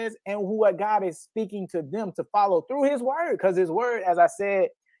word says and what God is speaking to them to follow through his word. Because his word, as I said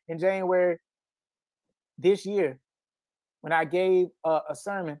in January this year, when I gave a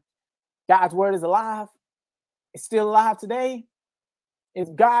sermon, God's word is alive. It's still alive today.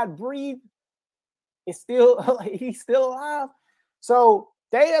 It's God breathed. It's still, he's still alive. So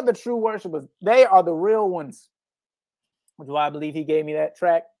they are the true worshipers. They are the real ones. Which is why I believe he gave me that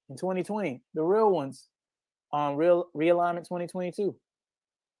track in 2020. The real ones on Realignment 2022.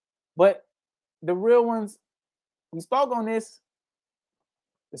 But the real ones, we spoke on this.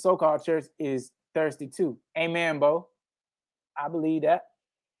 The so-called church is thirsty too. Amen, Bo. I believe that.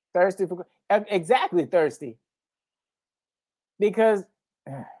 Thirsty for exactly thirsty. Because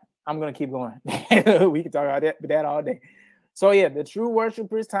I'm gonna keep going. We can talk about that all day. So yeah, the true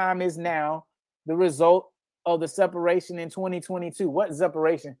worshipers' time is now. The result of the separation in 2022. What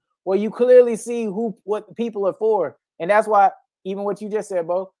separation? Well, you clearly see what people are for, and that's why even what you just said,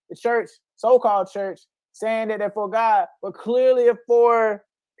 Bo, the church, so-called church, saying that they're for God, but clearly are for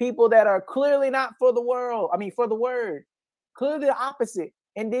people that are clearly not for the world. I mean, for the word, clearly the opposite.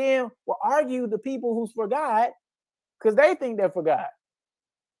 And then will argue the people who's for God because they think they're for God.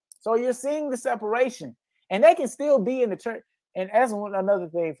 So you're seeing the separation, and they can still be in the church. And that's another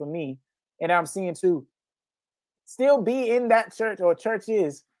thing for me, and I'm seeing too. Still be in that church or church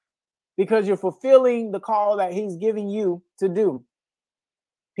is because you're fulfilling the call that he's giving you to do.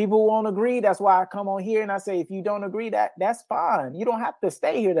 People won't agree. That's why I come on here and I say, if you don't agree, that's fine. You don't have to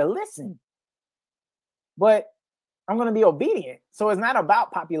stay here to listen. But I'm going to be obedient. So it's not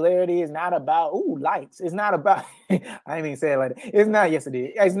about popularity. It's not about, likes. It's not about, I didn't even say it like that. It's not, yes, it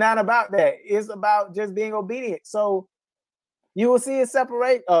is. It's not about that. It's about just being obedient. So you will see it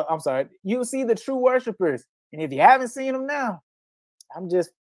separate. You will see the true worshipers. And if you haven't seen them now, I'm just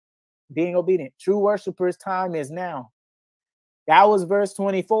being obedient. True worshipers' time is now. That was verse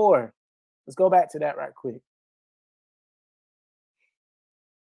 24. Let's go back to that right quick.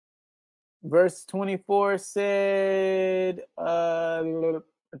 Verse 24 said, God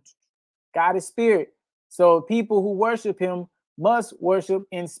is spirit. So people who worship him must worship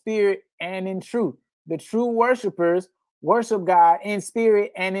in spirit and in truth. The true worshipers worship God in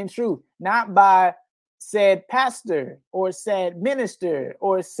spirit and in truth, not by said pastor or said minister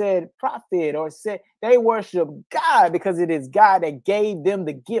or said prophet or said. They worship God because it is God that gave them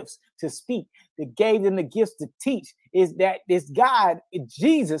the gifts to speak, that gave them the gifts to teach. Is that this God,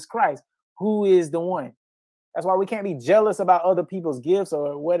 Jesus Christ, who is the one. That's why we can't be jealous about other people's gifts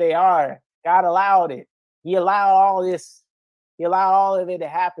or where they are. God allowed it. He allowed all this. He allowed all of it to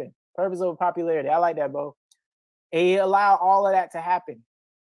happen. Purpose over popularity. I like that, bro. And he allowed all of that to happen.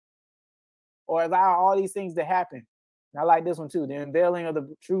 Or allow all these things to happen. And I like this one too. The unveiling of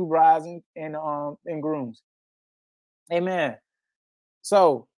the true brides and grooms. Amen.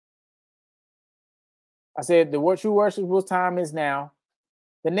 So I said the true worshipful time is now.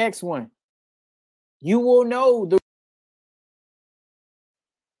 The next one. You will know the.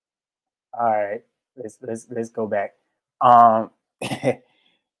 All right, let's go back.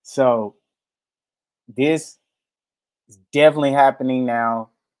 So this is definitely happening now.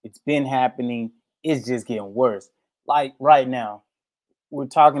 It's been happening. It's just getting worse. Like right now, we're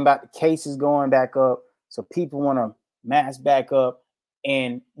talking about the cases going back up. So people want to mask back up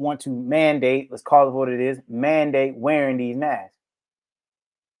and want to mandate, let's call it what it is, mandate wearing these masks.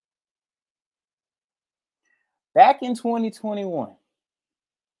 Back in 2021,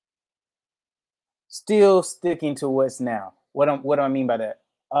 still sticking to what's now. What do I mean by that?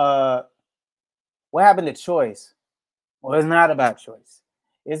 What happened to choice? Well, it's not about choice.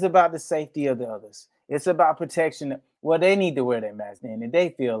 It's about the safety of the others. It's about protection. Well, they need to wear their mask then, and they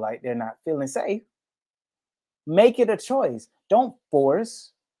feel like they're not feeling safe. Make it a choice. Don't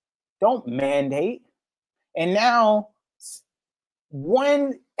force. Don't mandate. And now,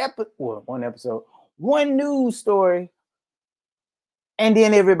 one episode, one news story, and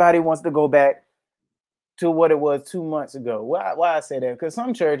then everybody wants to go back to what it was 2 months ago. Why I say that? Because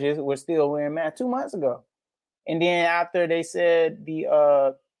some churches were still wearing masks 2 months ago. And then after they said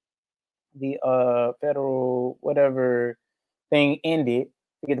the federal whatever thing ended,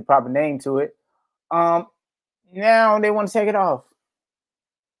 to get the proper name to it, now they want to take it off.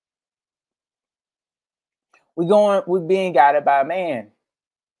 We're being guided by man,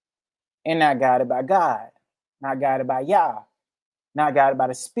 and not guided by God, not guided by Yah, not guided by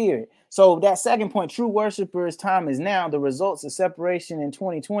the Spirit. So that second point, true worshipers' time is now. The results of separation in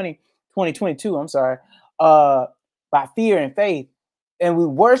 2022, I'm sorry, by fear and faith. And we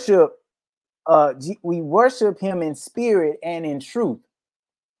worship him in spirit and in truth.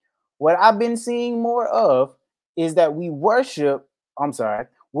 What I've been seeing more of is that we're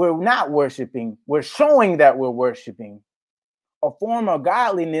not worshiping, we're showing that we're worshiping a form of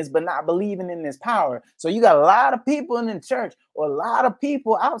godliness, but not believing in this power. So you got a lot of people in the church, or a lot of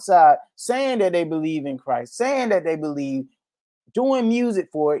people outside, saying that they believe in Christ, saying that they believe, doing music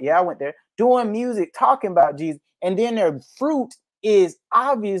for it. Yeah, I went there, doing music, talking about Jesus, and then their fruit is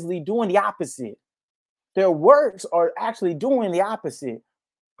obviously doing the opposite. Their works are actually doing the opposite.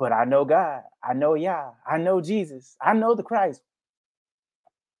 But I know God, I know Yah, I know Jesus, I know the Christ.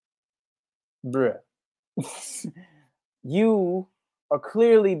 Bruh. You are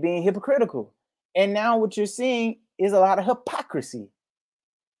clearly being hypocritical. And now what you're seeing is a lot of hypocrisy.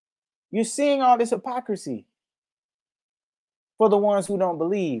 You're seeing all this hypocrisy for the ones who don't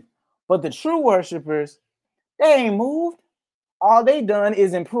believe. But the true worshipers, they ain't moved. All they done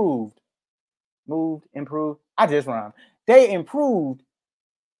is improved. Moved, improved. I just rhymed. They improved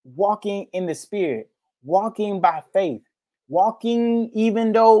walking in the Spirit, walking by faith, walking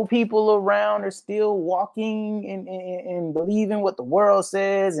even though people around are still walking and believing what the world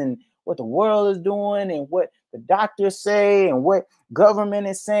says and what the world is doing and what the doctors say and what government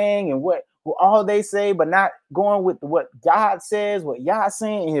is saying and what all they say, but not going with what God says, what Yah's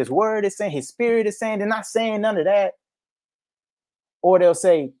saying, and his word is saying, his spirit is saying. They're not saying none of that. Or they'll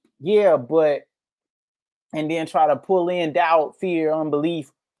say, yeah, but, and then try to pull in doubt, fear,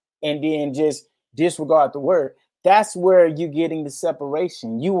 unbelief, and then just disregard the word. That's where you're getting the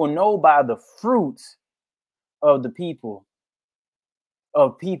separation. You will know by the fruits of the people,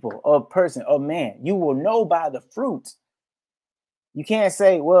 of person, of man. You will know by the fruits. You can't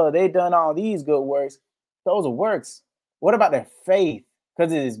say, well, they've done all these good works. Those are works. What about their faith?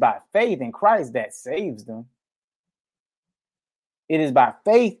 Because it is by faith in Christ that saves them. It is by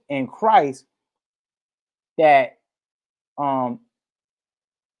faith in Christ that helps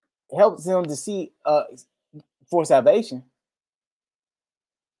them to see for salvation.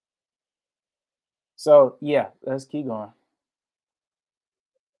 So yeah, let's keep going.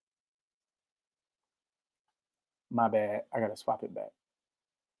 My bad. I gotta swap it back.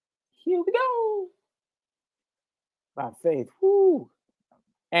 Here we go. By faith. Woo.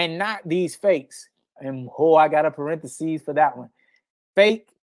 And not these fakes. And I got a parentheses for that one. Fake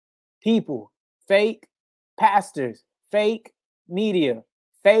people, fake pastors, fake media,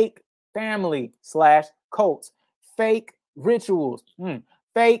 fake family / cults, fake rituals,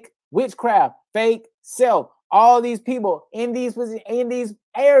 fake witchcraft, fake self. All these people in these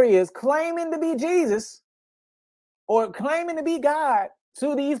areas claiming to be Jesus or claiming to be God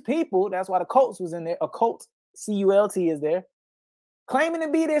to these people. That's why the cults was in there. A cult, CULT, is there, claiming to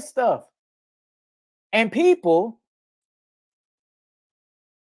be this stuff. And people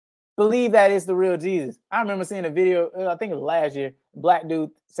believe that it's the real Jesus. I remember seeing a video, I think it was last year, black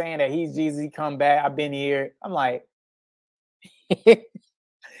dude saying that he's Jesus, he come back, I've been here. I'm like, I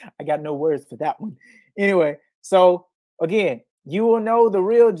got no words for that one. Anyway, so again, you will know the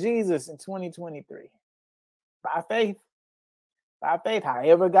real Jesus in 2023 by faith. By faith,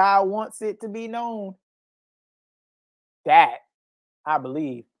 however God wants it to be known. That I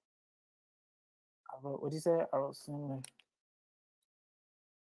believe. What'd you say? I wrote similar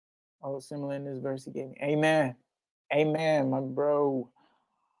in this verse he gave me. Amen. Amen, my bro.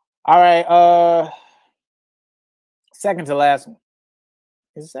 All right. Second to last one.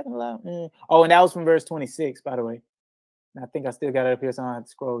 Is it second to last? Oh, and that was from verse 26, by the way. And I think I still got it up here, so I have to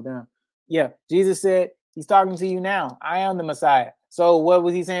scroll down. Yeah, Jesus said, he's talking to you now. I am the Messiah. So what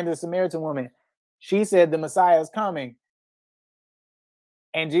was he saying to the Samaritan woman? She said the Messiah is coming.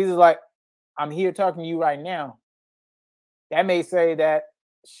 And Jesus like, I'm here talking to you right now. That may say that,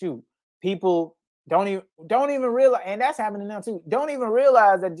 shoot, people don't even realize, and that's happening now too. Don't even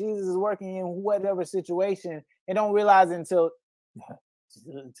realize that Jesus is working in whatever situation, and don't realize it until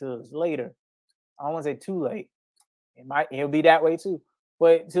later. I don't want to say too late. It'll be that way too,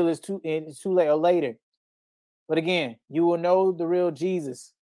 but until it's too late or later. But again, you will know the real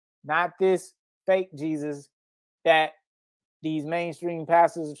Jesus, not this fake Jesus that these mainstream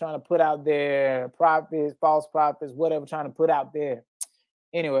pastors are trying to put out there, prophets, false prophets, whatever, trying to put out there.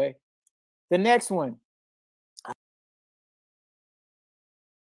 Anyway, the next one.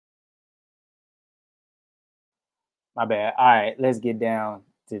 My bad. All right, let's get down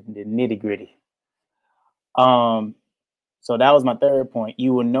to the nitty gritty. So that was my third point.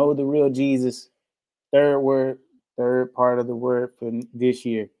 You will know the real Jesus. Third part of the word for this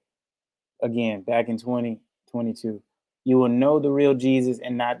year. Again, back in 2022. You will know the real Jesus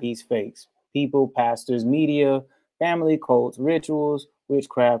and not these fakes. People, pastors, media, family, cults, rituals,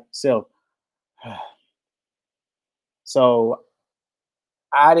 witchcraft, self. So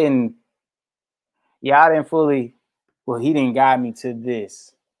I didn't fully, well, he didn't guide me to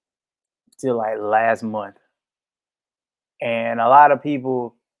this till like last month. And a lot of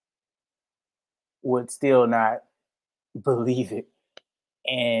people would still not believe it.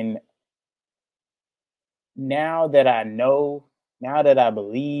 And now that I know, now that I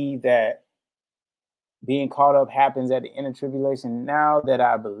believe that being caught up happens at the end of tribulation, now that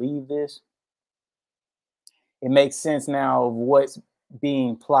I believe this, it makes sense now of what's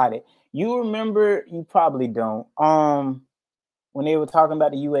being plotted. You remember, you probably don't, when they were talking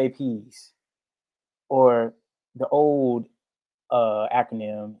about the UAPs or the old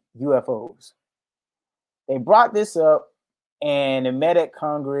acronym UFOs. They brought this up and it met at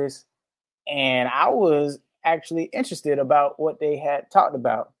Congress, and I was actually interested about what they had talked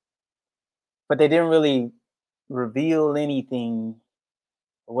about, but they didn't really reveal anything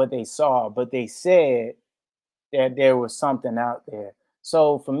of what they saw, but they said that there was something out there.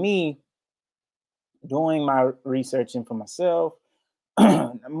 So for me, doing my researching for myself,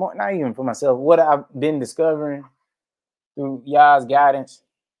 not even for myself, what I've been discovering through y'all's guidance,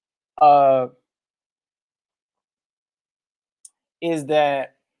 is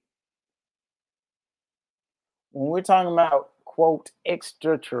that when we're talking about, quote,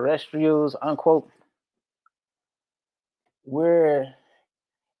 extraterrestrials, unquote,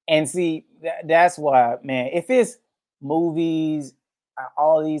 that's why, man, if it's movies,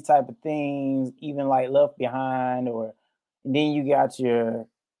 all these type of things, even like Left Behind, or and then you got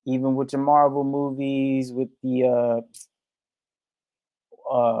even with your Marvel movies with the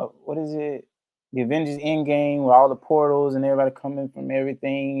what is it? The Avengers Endgame, where all the portals and everybody coming from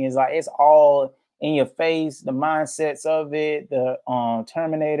everything is like, it's all in your face. The mindsets of it, the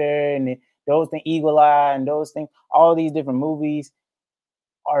Terminator and those things, Eagle Eye and those things, all these different movies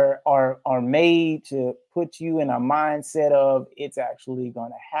are made to put you in a mindset of it's actually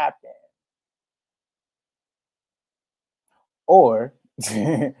going to happen, or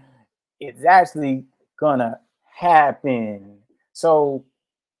it's actually gonna happen. So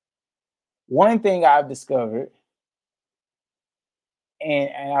one thing I've discovered,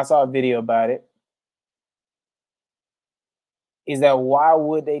 and I saw a video about it, is that why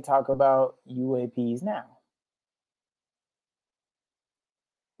would they talk about UAPs now?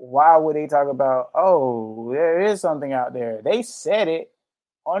 Why would they talk about, oh, there is something out there? They said it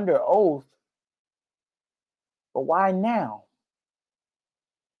under oath, but why now?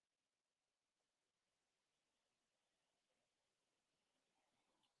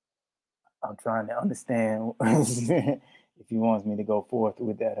 I'm trying to understand if he wants me to go forth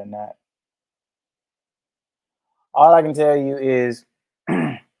with that or not. All I can tell you is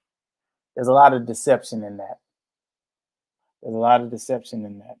there's a lot of deception in that. There's a lot of deception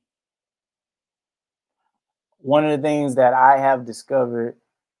in that. One of the things that I have discovered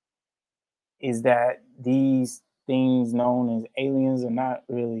is that these things known as aliens are not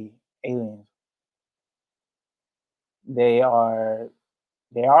really aliens. They are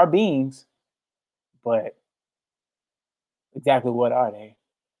beings, but exactly what are they?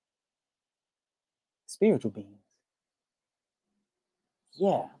 Spiritual beings.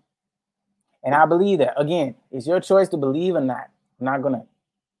 Yeah. And I believe that. Again, it's your choice to believe or not. I'm not going to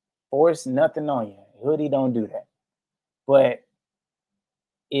force nothing on you. Hoodie don't do that. But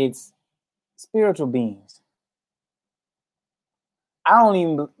it's spiritual beings. I don't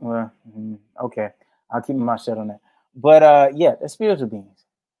even, well, okay. I'll keep my shut on that. But yeah, they're spiritual beings.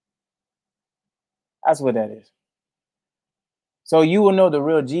 That's what that is. So you will know the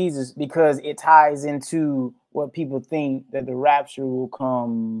real Jesus because it ties into what people think that the rapture will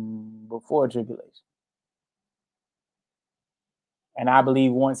come before tribulation. And I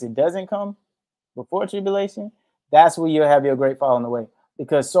believe once it doesn't come before tribulation, that's where you'll have your great falling away.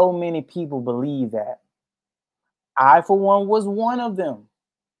 Because so many people believe that. I, for one, was one of them.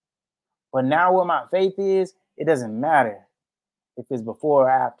 But now what my faith is, it doesn't matter if it's before or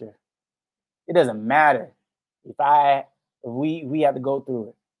after. It doesn't matter if we have to go through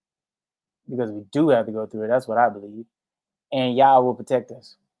it. Because we do have to go through it. That's what I believe. And Yah will protect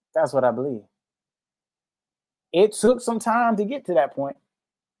us. That's what I believe. It took some time to get to that point.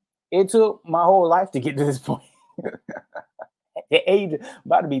 It took my whole life to get to this point. At the age,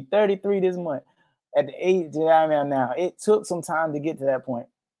 about to be 33 this month. At the age that I am now, it took some time to get to that point.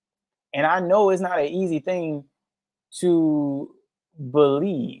 And I know it's not an easy thing to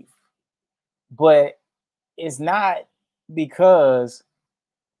believe, but it's not because,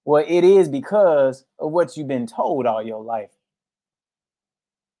 well, it is because of what you've been told all your life,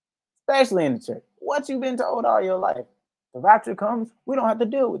 especially in the church. What you've been told all your life. The rapture comes, we don't have to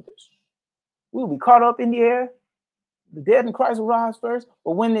deal with this. We'll be caught up in the air. The dead in Christ will rise first.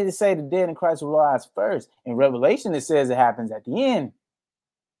 But when did it say the dead in Christ will rise first? In Revelation, it says it happens at the end,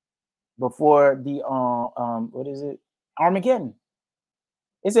 before the what is it? Armageddon.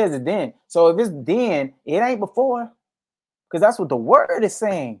 It says it then. So if it's then, it ain't before, because that's what the word is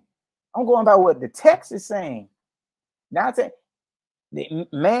saying. I'm going by what the text is saying. Not saying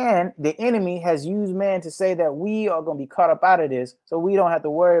the enemy has used man to say that we are going to be caught up out of this, so we don't have to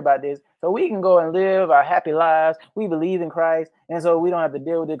worry about this, so we can go and live our happy lives. We believe in Christ, and so we don't have to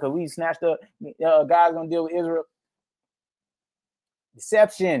deal with it because we snatched up. God's going to deal with Israel.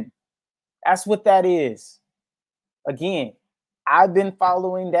 Deception. That's what that is. Again, I've been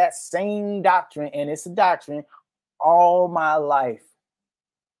following that same doctrine, and it's a doctrine all my life.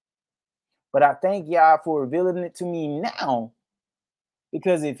 But I thank Yah for revealing it to me now,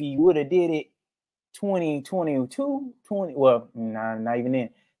 because if he would have did it 2022, not even then,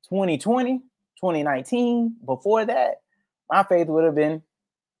 2020, 2019, before that, my faith would have been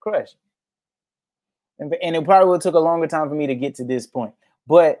crushed. And it probably would have took a longer time for me to get to this point.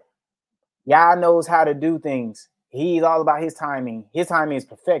 But Yah knows how to do things. He's all about his timing. His timing is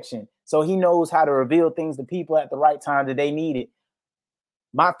perfection. So he knows how to reveal things to people at the right time that they need it.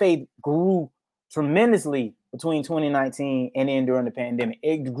 My faith grew tremendously between 2019 and then during the pandemic.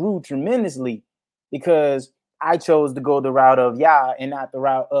 It grew tremendously because I chose to go the route of Yah and not the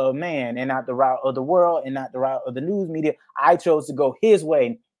route of man, and not the route of the world, and not the route of the news media. I chose to go his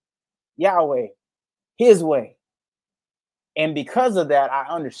way, Yahweh, his way. And because of that, I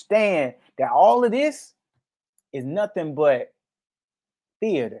understand that all of this is nothing but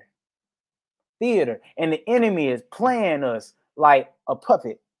theater. And the enemy is playing us like a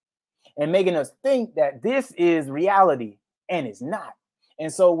puppet and making us think that this is reality, and it's not.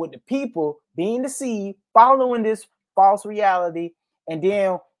 And so with the people being deceived, following this false reality, and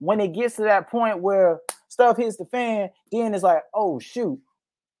then when it gets to that point where stuff hits the fan, then it's like, oh shoot,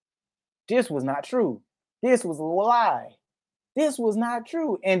 this was not true. This was a lie. This was not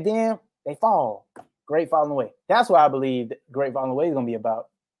true. And then they fall. Great falling away. That's what I believe that great falling away is going to be about.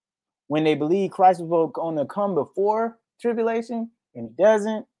 When they believe Christ was going to come before tribulation, and he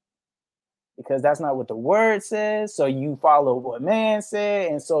doesn't, because that's not what the word says. So you follow what man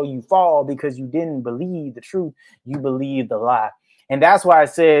said, and so you fall because you didn't believe the truth. You believe the lie. And that's why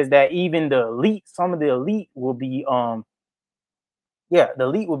it says that even the elite, some of the elite will be, the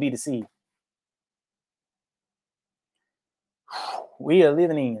elite will be deceived. We are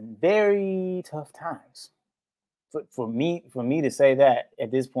living in very tough times. For me to say that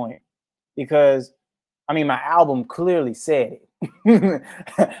at this point, because I mean, my album clearly said it.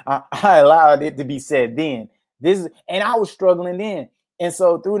 I allowed it to be said then. And I was struggling then. And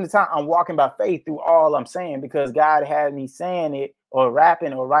so through the time, I'm walking by faith through all I'm saying, because God had me saying it or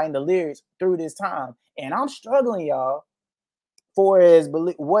rapping or writing the lyrics through this time. And I'm struggling, y'all, for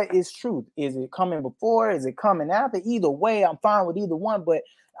what is truth? Is it coming before? Is it coming after? Either way, I'm fine with either one, but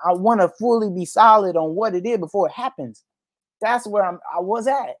I want to fully be solid on what it is before it happens. That's where I was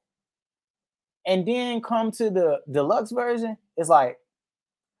at. And then come to the deluxe version, it's like,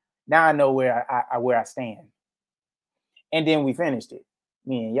 now I know where I stand. And then we finished it.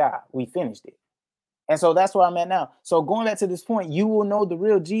 Me and Yah, we finished it. And so that's where I'm at now. So going back to this point, you will know the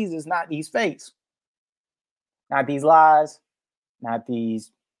real Jesus, not these fakes, not these lies, not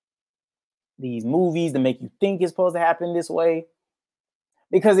these movies that make you think it's supposed to happen this way.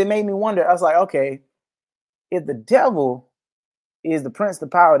 Because it made me wonder. I was like, okay, if the devil is the prince, the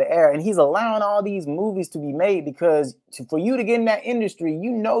power of the air, and he's allowing all these movies to be made because for you to get in that industry,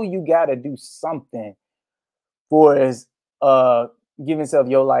 you know you got to do something for his giving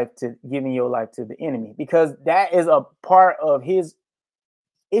your life to the enemy, because that is a part of his.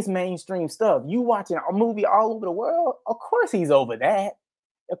 It's mainstream stuff. You watching a movie all over the world, of course he's over that.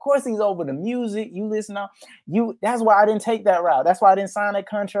 Of course he's over the music. You listen to you. That's why I didn't take that route. That's why I didn't sign a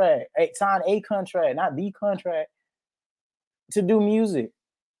contract. Sign a contract, not the contract, to do music.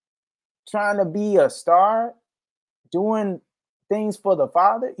 Trying to be a star, doing things for the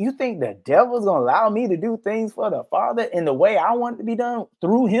Father. You think the devil's gonna allow me to do things for the Father in the way I want it to be done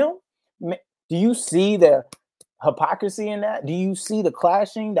through him? Do you see the hypocrisy in that? Do you see the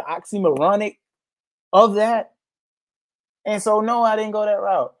clashing, the oxymoronic of that? And so, no, I didn't go that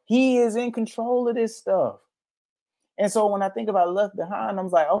route. He is in control of this stuff. And so when I think about Left Behind, I'm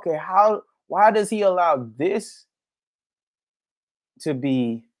like, okay, why does he allow this to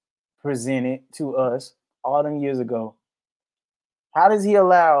be presented to us all them years ago? How does he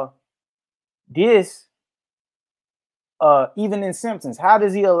allow this, even in Simpsons, how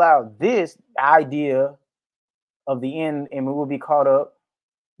does he allow this idea of the end and we will be caught up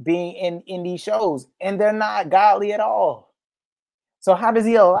being in these shows? And they're not godly at all. So how does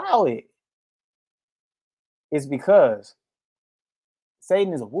he allow it? It's because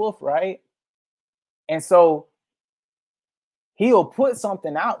Satan is a wolf, right? And so he'll put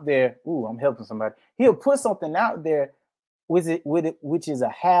something out there. Ooh, I'm helping somebody. He'll put something out there which is a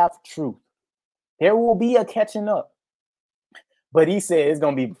half truth. There will be a catching up. But he said it's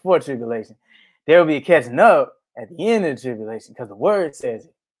going to be before tribulation. There will be a catching up at the end of the tribulation because the word says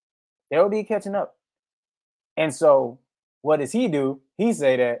it. There will be a catching up. And so what does he do? He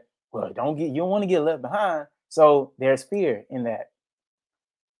say that, well, you don't want to get left behind. So there's fear in that.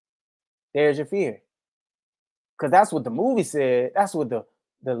 There's your fear. Because that's what the movie said. That's what the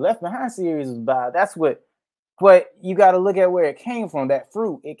Left Behind series is about. That's what, but you got to look at where it came from, that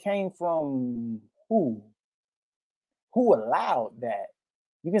fruit. It came from who? Who allowed that?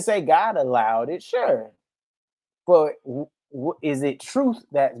 You can say God allowed it, sure. But is it truth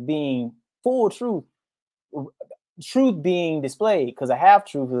that's being full truth? Truth being displayed, because a half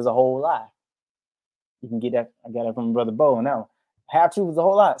truth is a whole lie. You can get that. I got it from Brother Bo on that one. Half truth is a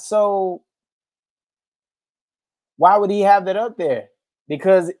whole lot. So why would he have that up there?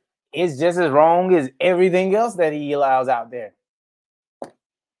 Because it's just as wrong as everything else that he allows out there.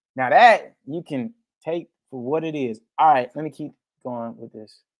 Now that you can take for what it is. All right, let me keep going with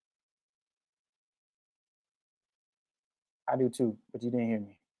this. I do too, but you didn't hear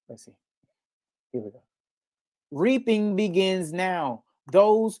me. Let's see. Here we go. Reaping begins now.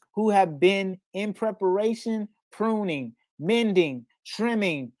 Those who have been in preparation, pruning, mending,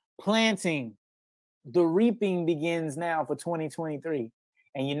 trimming, planting, the reaping begins now for 2023.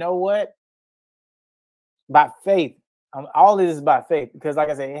 And you know what? By faith, all of this is by faith, because like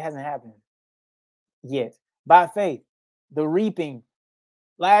I said, it hasn't happened yet. By faith, the reaping.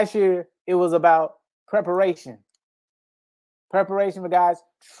 Last year, it was about preparation. Preparation for God's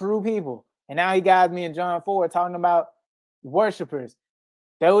true people. And now he guides me in John 4 talking about worshipers.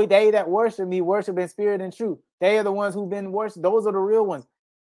 They that worship me worship in spirit and truth. They are the ones who've been worshipped. Those are the real ones.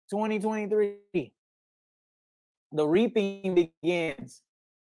 2023. The reaping begins.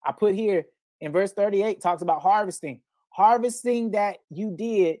 I put here in verse 38, talks about harvesting. Harvesting that you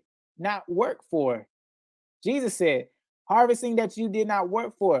did not work for. Jesus said, harvesting that you did not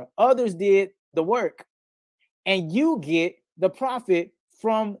work for. Others did the work. And you get the profit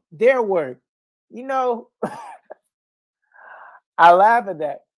from their work. You know, I laugh at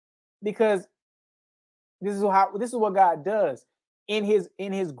that because this is what God does in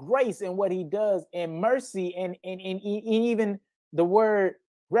his grace and what he does in mercy and even the word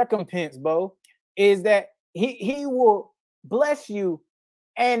recompense, Bo, is that he will bless you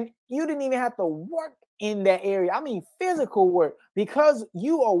and you didn't even have to work in that area. I mean, physical work, because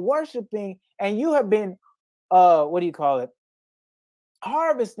you are worshiping and you have been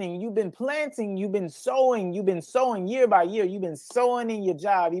harvesting, you've been planting, you've been sowing year by year, you've been sowing in your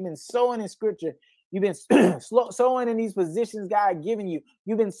job, you've been sowing in scripture, you've been sowing in these positions God given you,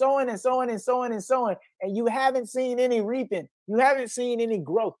 you've been sowing and sowing and sowing and sowing, and you haven't seen any reaping, you haven't seen any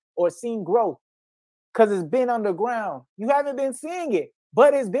growth or seen growth because it's been underground. You haven't been seeing it,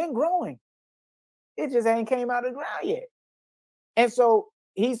 but it's been growing. It just ain't came out of the ground yet. And so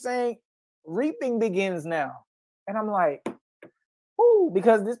he's saying reaping begins now. And I'm like,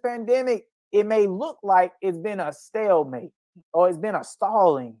 because this pandemic, it may look like it's been a stalemate or it's been a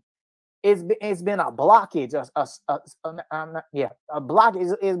stalling. It's been a blockage, a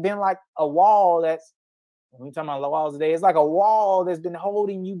blockage. It's been like a wall that's When we talking about walls today, it's like a wall that's been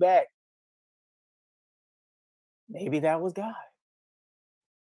holding you back. Maybe that was God.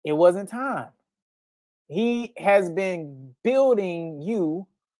 It wasn't time. He has been building you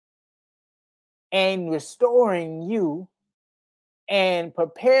and restoring you and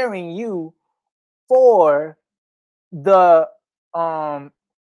preparing you for the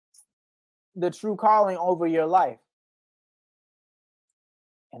true calling over your life.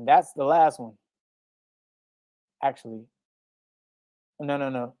 And that's the last one. Actually.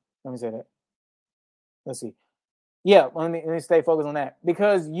 No. Let me say that. Let's see. Yeah, let me stay focused on that.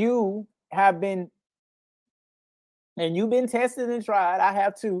 Because you have been, and you've been tested and tried. I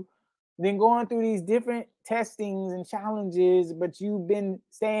have too. Been going through these different testings and challenges, but you've been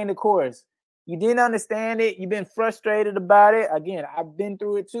staying the course. You didn't understand it. You've been frustrated about it. Again, I've been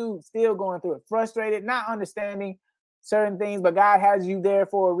through it too, still going through it. Frustrated, not understanding certain things, but God has you there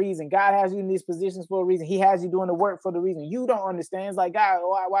for a reason. God has you in these positions for a reason. He has you doing the work for the reason. You don't understand. It's like, God,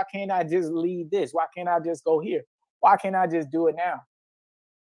 why can't I just leave this? Why can't I just go here? Why can't I just do it now?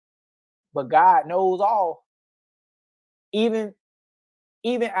 But God knows all. Even,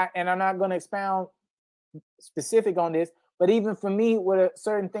 and I'm not going to expound specific on this, but even for me, with a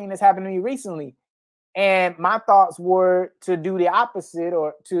certain thing that's happened to me recently, and my thoughts were to do the opposite,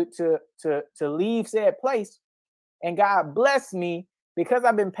 or to leave said place, and God blessed me because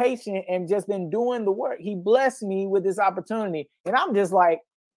I've been patient and just been doing the work. He blessed me with this opportunity, and I'm just like,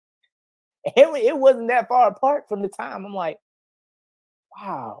 it wasn't that far apart from the time. I'm like,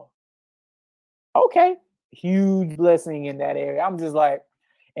 wow, okay, huge blessing in that area. I'm just like,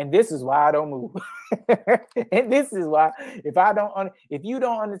 and this is why I don't move. And this is why, if you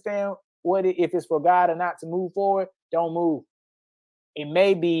don't understand if it's for God or not to move forward, don't move. It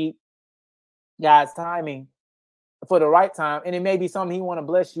may be God's timing for the right time, and it may be something He want to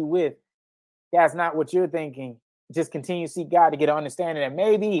bless you with. That's not what you're thinking. Just continue to seek God to get an understanding that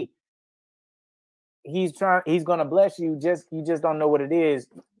maybe He's going to bless you. You just don't know what it is,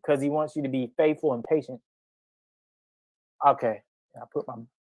 because He wants you to be faithful and patient. Okay, I put my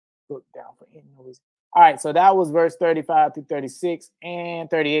book down for any noise. All right, so that was verse 35 through 36 and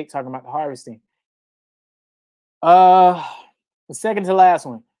 38, talking about the harvesting. The second to last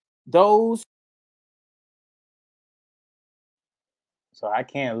one. So I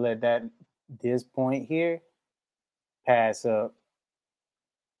can't let this point here pass up.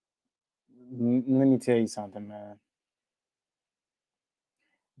 Let me tell you something, man.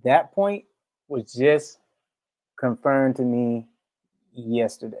 That point was just confirmed to me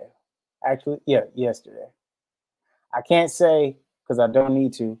yesterday. Actually, yeah, yesterday. I can't say, because I don't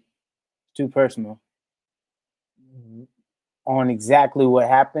need to. It's too personal on exactly what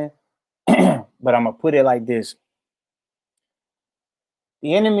happened. But I'm going to put it like this.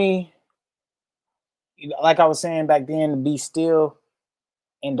 The enemy, like I was saying back then, to be still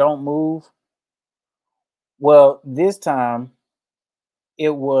and don't move. Well, this time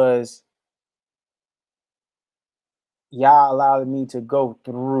it was y'all allowed me to go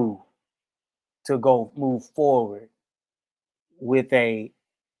through, to go move forward with a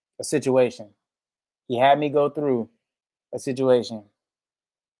situation. He had me go through a situation.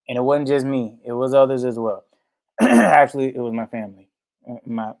 And it wasn't just me. It was others as well. Actually, it was my family,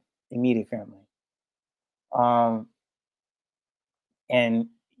 my immediate family. And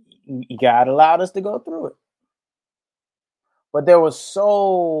God allowed us to go through it. But there were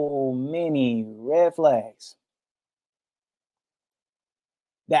so many red flags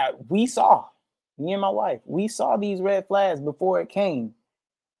that we saw. Me and my wife, we saw these red flags before it came.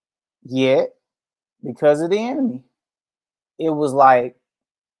 Yet, because of the enemy, it was like,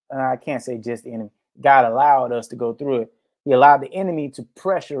 I can't say just the enemy. God allowed us to go through it. He allowed the enemy to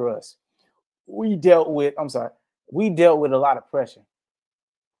pressure us. We dealt with a lot of pressure.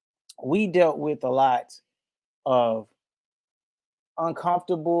 We dealt with a lot of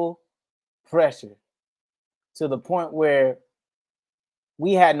uncomfortable pressure, to the point where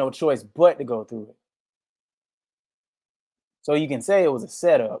we had no choice but to go through it. So you can say it was a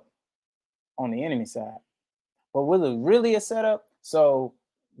setup on the enemy side. But was it really a setup? So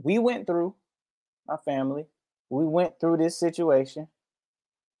we went through, my family, we went through this situation,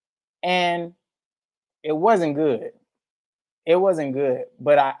 and it wasn't good. It wasn't good,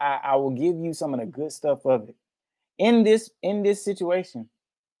 but I will give you some of the good stuff of it. In this situation,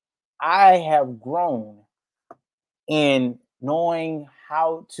 I have grown in knowing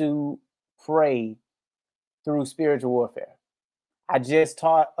how to pray through spiritual warfare. I just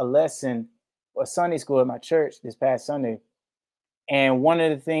taught a lesson, a Sunday school at my church this past Sunday. And one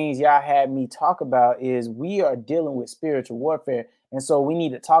of the things y'all had me talk about is we are dealing with spiritual warfare. And so we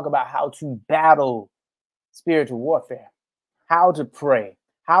need to talk about how to battle spiritual warfare, how to pray,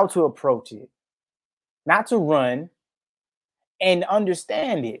 how to approach it, not to run, and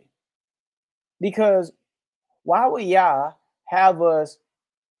understand it. Because why would Yah have us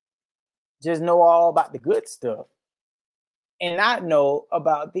just know all about the good stuff and not know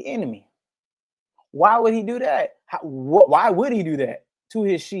about the enemy? Why would he do that? Why would he do that to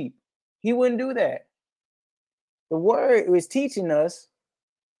his sheep? He wouldn't do that. The word is teaching us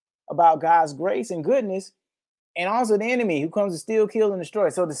about God's grace and goodness, and also the enemy who comes to steal, kill, and destroy.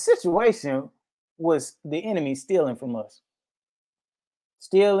 So the situation was the enemy stealing from us.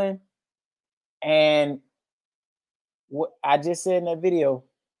 Stealing. And what I just said in that video,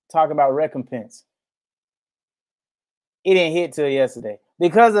 talk about recompense. It didn't hit till yesterday.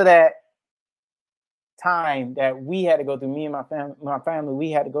 Because of that time that we had to go through, me and my family,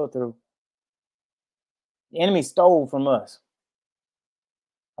 we had to go through, the enemy stole from us.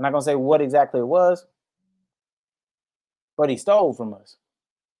 I'm not going to say what exactly it was, but he stole from us.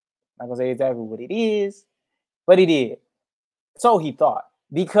 I'm not going to say exactly what it is, but he did. So he thought.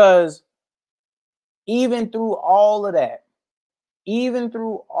 Because even through all of that, even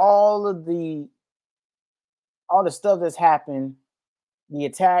through all the stuff that's happened, the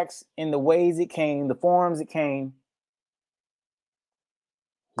attacks and the ways it came, the forms it came,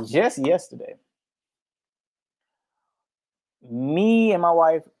 just yesterday, me and my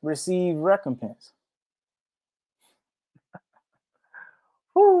wife received recompense.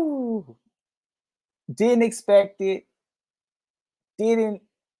 Whew. Didn't expect it. Didn't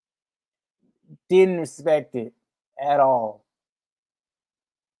expect it at all.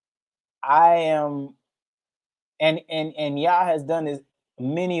 I am, and Yah has done this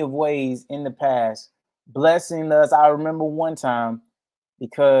many of ways in the past, blessing us. I remember one time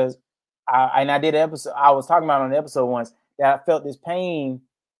because I did an episode. I was talking about on the episode once that I felt this pain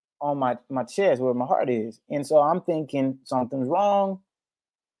on my chest where my heart is, and so I'm thinking something's wrong.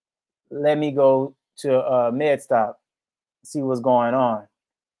 Let me go to MedStop, see what's going on.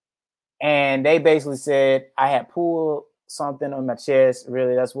 And they basically said I had pulled something on my chest.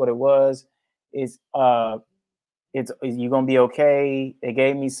 Really, that's what it was. It's you're gonna be okay. They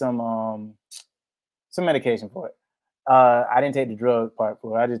gave me some medication for it. I didn't take the drug part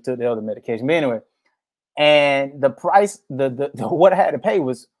for it. I just took the other medication. But anyway, and the price, the what I had to pay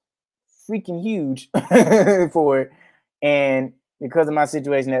was freaking huge for it, and because of my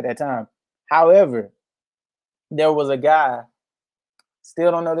situation at that time. However, there was a guy,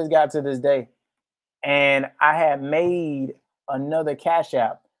 still don't know this guy to this day, and I had made another Cash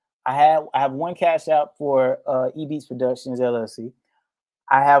App. I have one Cash App for E-Beats Productions LLC.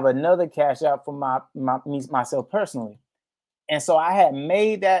 I have another Cash App for myself personally, and so I had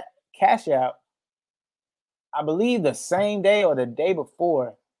made that Cash App, I believe the same day or the day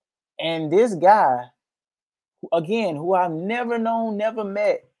before, and this guy, again, who I've never known, never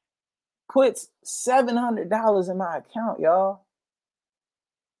met, puts $700 in my account, y'all.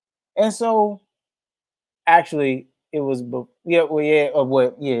 And so, actually, it was I'm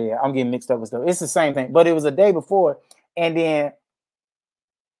getting mixed up with stuff. It's the same thing, but it was a day before, and then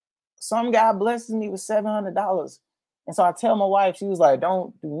some guy blesses me with $700, and so I tell my wife, she was like,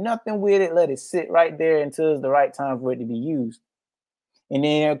 "Don't do nothing with it. Let it sit right there until it's the right time for it to be used." And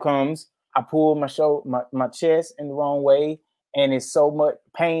then here comes, I pull my chest in the wrong way, and it's so much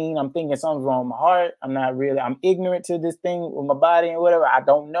pain. I'm thinking something's wrong with my heart. I'm ignorant to this thing with my body and whatever. I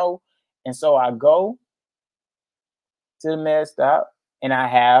don't know. And so I go to the MedStop, and I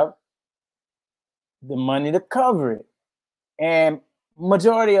have the money to cover it. And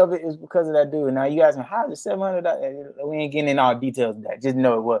majority of it is because of that dude. Now you guys know how is $700? We ain't getting in all details of that. Just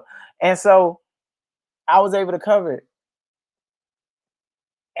know it was. And so I was able to cover it.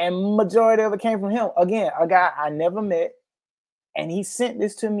 And majority of it came from him. Again, a guy I never met. And he sent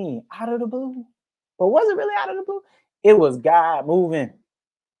this to me out of the blue. But was it really out of the blue? It was God moving.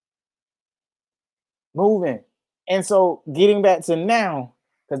 And so getting back to now,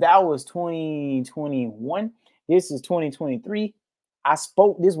 because that was 2021. This is 2023. I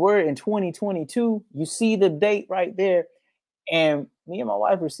spoke this word in 2022. You see the date right there. And me and my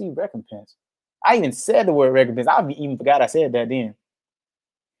wife received recompense. I even said the word recompense. I even forgot I said that then.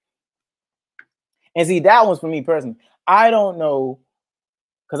 And see, that one's for me personally. I don't know,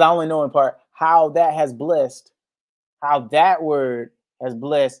 because I only know in part how that has blessed, how that word has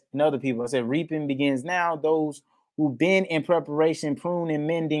blessed in other people. I said, reaping begins now. Those who've been in preparation, pruning,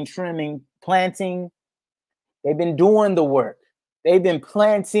 mending, trimming, planting, they've been doing the work. They've been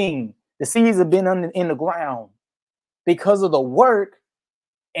planting. The seeds have been in the ground because of the work.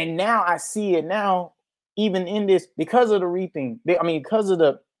 And now I see it now, even in this, because of the reaping. I mean, because of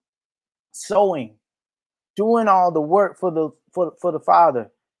the sowing. doing all the work for the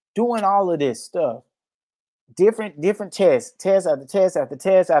Father, doing all of this stuff, different test after test after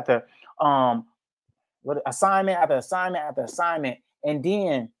test after what assignment after assignment after assignment, and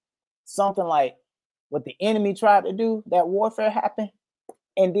then something like what the enemy tried to do, that warfare happened,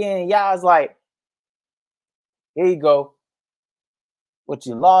 and then y'all's like, here you go, what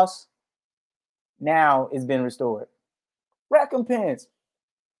you lost, now it's been restored. Recompense.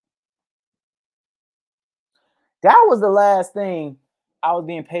 That was the last thing I was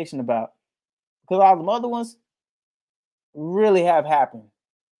being patient about, because all the other ones really have happened.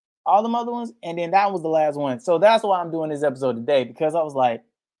 All the other ones, and then that was the last one. So that's why I'm doing this episode today, because I was like,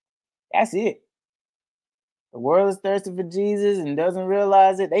 that's it. The world is thirsty for Jesus and doesn't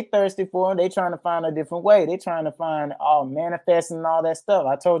realize it. They thirsty for him. They trying to find a different way. They trying to find all manifesting and all that stuff.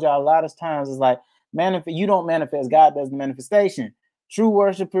 I told y'all a lot of times, it's like, you don't manifest, God does the manifestation. True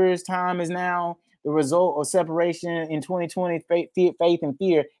worshipers' time is now. The result of separation in 2020, faith and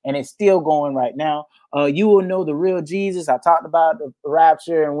fear, and it's still going right now. You will know the real Jesus. I talked about the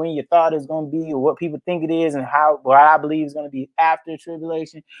rapture and when you thought it's going to be, or what people think it is, and what I believe is going to be after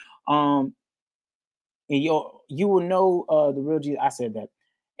tribulation. And you will know the real Jesus. I said that.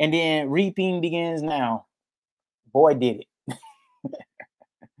 And then reaping begins now. Boy, did it.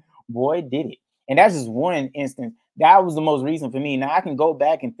 Boy, did it. And that's just one instance. That was the most recent for me. Now I can go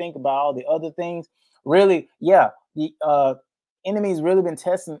back and think about all the other things. Really, yeah, the enemy's really been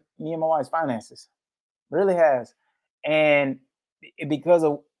testing me and my wife's finances. Really has. And because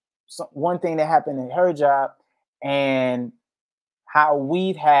of one thing that happened at her job, and how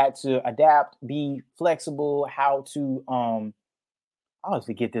we've had to adapt, be flexible, how to I always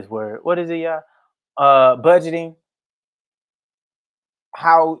forget this word. What is it, y'all? Budgeting.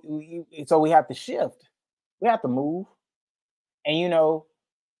 So we have to shift. We have to move. And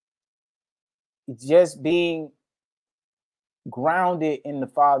just being grounded in the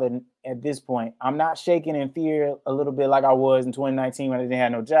Father at this point. I'm not shaking in fear a little bit like I was in 2019 when I didn't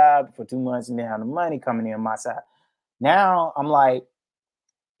have no job for 2 months and didn't have no money coming in on my side. Now I'm like,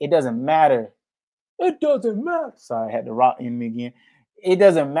 it doesn't matter. It doesn't matter. Sorry, I had to rock in me again. It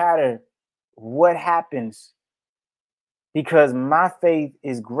doesn't matter what happens, because my faith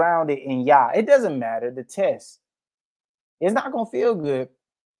is grounded in Yah. It doesn't matter the test. It's not gonna feel good.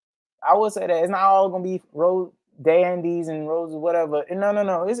 I will say that it's not all gonna be rose dandies and roses, whatever. And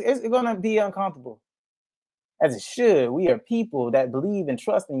no. It's gonna be uncomfortable, as it should. We are people that believe and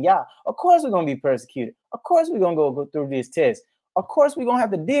trust in Yah. Of course, we're gonna be persecuted. Of course, we're gonna go through this test. Of course, we're gonna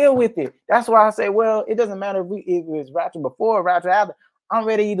have to deal with it. That's why I say, well, it doesn't matter if it's rapture before or rapture after. I'm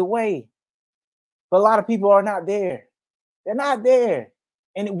ready either way. But a lot of people are not there. They're not there,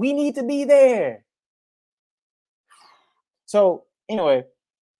 and we need to be there. So anyway,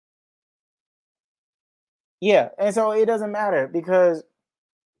 yeah, and so it doesn't matter because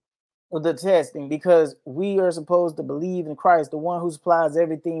of the testing, because we are supposed to believe in Christ, the one who supplies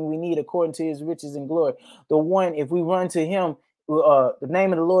everything we need according to his riches and glory. The one, if we run to him, the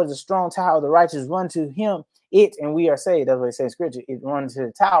name of the Lord is a strong tower, the righteous run to him, and we are saved. That's what it says in scripture. It runs to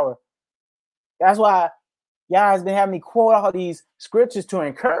the tower. That's why Yah has been having me quote all these scriptures to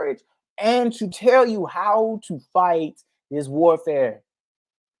encourage and to tell you how to fight this warfare.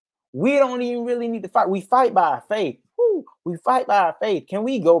 We don't even really need to fight. We fight by our faith. Woo, we fight by our faith. Can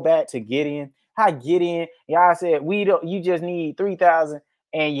we go back to Gideon? How Gideon, Yah said, you just need 3,000,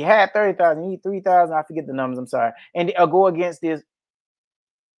 and you had 30,000, you need 3,000. I forget the numbers, I'm sorry. And go against this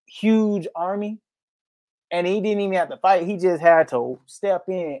huge army. And he didn't even have to fight. He just had to step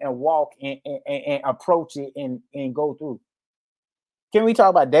in and walk and approach it and go through. Can we talk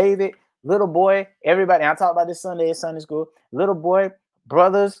about David, little boy, everybody? I talked about this Sunday at Sunday school. Little boy,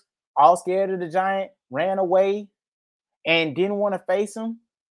 brothers, all scared of the giant, ran away and didn't want to face him.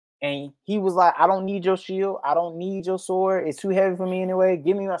 And he was like, I don't need your shield. I don't need your sword. It's too heavy for me anyway.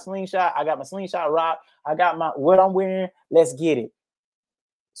 Give me my slingshot. I got my slingshot rock. I got what I'm wearing. Let's get it.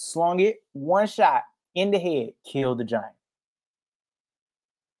 Slung it, one shot in the head, killed the giant.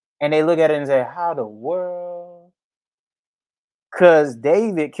 And they look at it and say, how the world? Because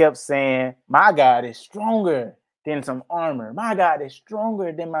David kept saying, my God is stronger than some armor. My God is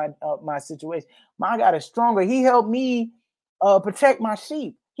stronger than my situation. My God is stronger. He helped me protect my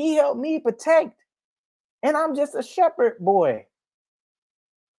sheep. He helped me protect. And I'm just a shepherd boy.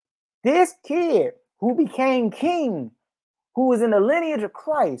 This kid who became king, who was in the lineage of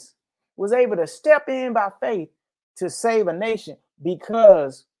Christ, was able to step in by faith to save a nation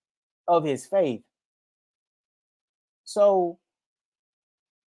because of his faith. So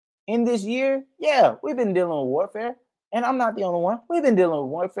in this year, yeah, we've been dealing with warfare. And I'm not the only one. We've been dealing with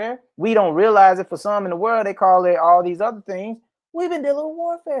warfare. We don't realize it. For some in the world, they call it all these other things. We've been dealing with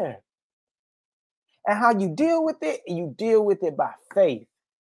warfare. And how you deal with it, you deal with it by faith.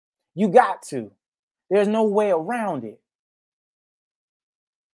 You got to. There's no way around it.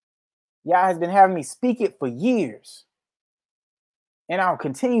 Yah has been having me speak it for years. And I'll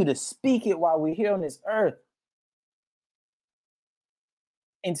continue to speak it while we're here on this earth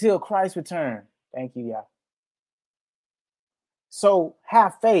until Christ return. Thank you, Yah. So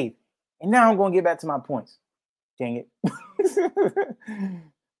have faith. And now I'm going to get back to my points. Dang it.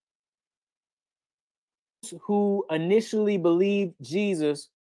 Who initially believed Jesus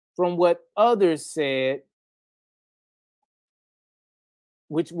from what others said,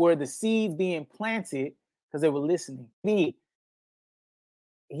 which were the seeds being planted because they were listening.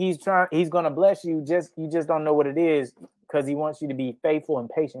 He's going to bless you. You just don't know what it is because he wants you to be faithful and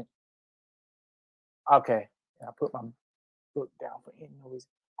patient. Okay. I put my book down for any reason.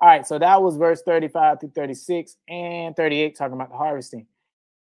 All right. So that was verse 35 through 36 and 38, talking about the harvesting.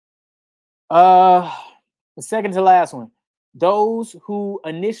 The second to last one. Those who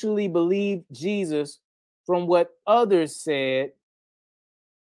initially believed Jesus from what others said,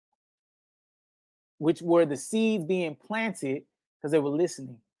 which were the seeds being planted because they were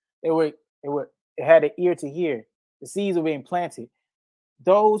listening. It had an ear to hear. The seeds were being planted.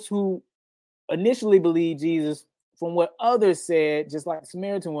 Those who initially believed Jesus from what others said, just like the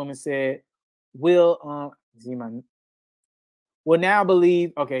Samaritan woman said, will now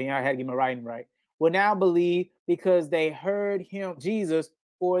believe. Okay, I had to get my writing right. Will now believe because they heard Jesus,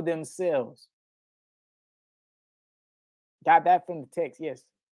 for themselves. Got that from the text, yes.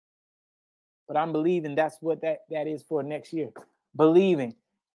 But I'm believing that's what that is for next year. Believing.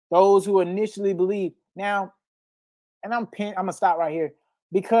 Those who initially believe. Now, and I'm gonna stop right here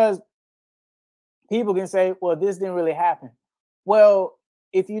because people can say, well, this didn't really happen. Well,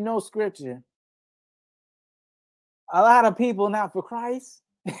 if you know scripture, a lot of people not for Christ.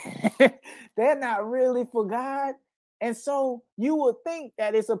 They're not really for God. And so you would think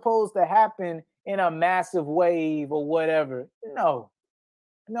that it's supposed to happen in a massive wave or whatever. No,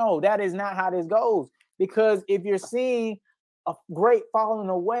 that is not how this goes. Because if you're seeing a great falling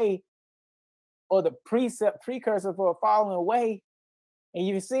away or the precursor for a falling away, and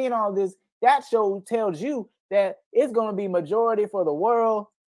you're seeing all this, that tells you that it's going to be majority for the world,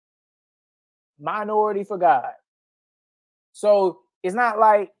 minority for God. So it's not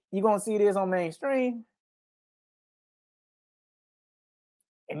like you're going to see this on mainstream.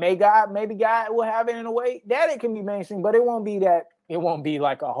 And maybe God will have it in a way that it can be mainstream, but it won't be that. It won't be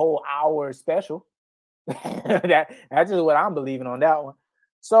like a whole hour special. That's just what I'm believing on that one.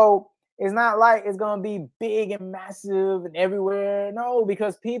 So it's not like it's going to be big and massive and everywhere. No,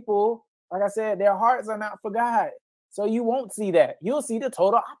 because people, like I said, their hearts are not for God. So you won't see that. You'll see the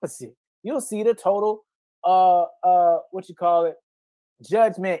total opposite. You'll see the total,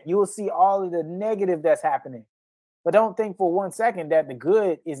 judgment. You will see all of the negative that's happening. But don't think for 1 second that the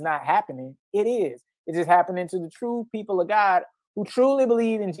good is not happening. It is. It's just happening to the true people of God who truly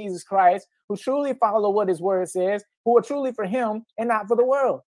believe in Jesus Christ, who truly follow what his word says, who are truly for him and not for the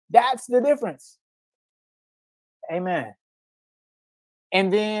world. That's the difference. Amen.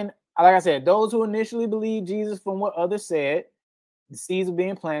 And then, like I said, those who initially believed Jesus from what others said, the seeds are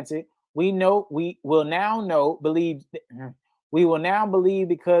being planted. We will now believe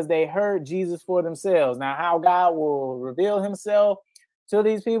because they heard Jesus for themselves. Now, how God will reveal himself to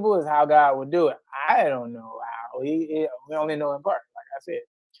these people is how God will do it. I don't know how. We only know in part, like I said.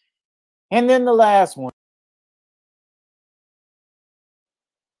 And then the last one.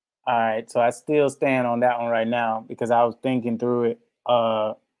 All right, so I still stand on that one right now because I was thinking through it.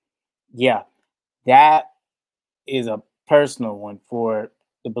 Yeah, that is a personal one for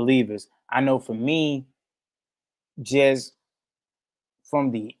the believers. I know for me, just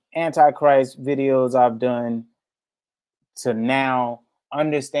from the Antichrist videos I've done to now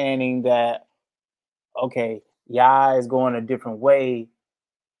understanding that, okay, Yah is going a different way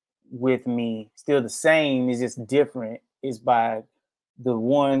with me, still the same, is just different. It's by the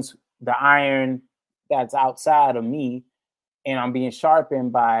iron that's outside of me, and I'm being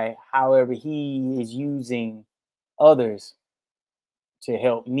sharpened by however he is using others to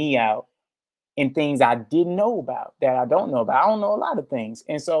help me out in things I didn't know about, that I don't know about. I don't know a lot of things.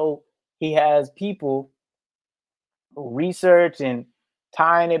 And so he has people who research and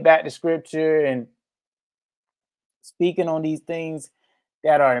tying it back to scripture and speaking on these things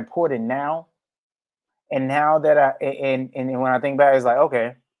that are important now. And now that and when I think back, it's like,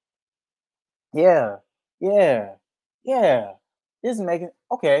 okay, yeah, this is making,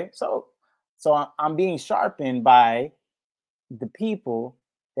 okay. So I'm being sharpened by the people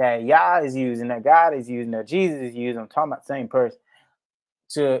that Yah is using, that God is using, that Jesus is using, I'm talking about the same person,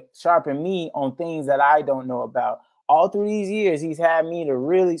 to sharpen me on things that I don't know about. All through these years, he's had me to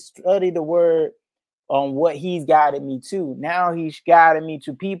really study the word on what he's guided me to. Now he's guided me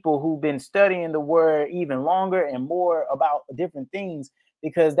to people who've been studying the word even longer and more about different things,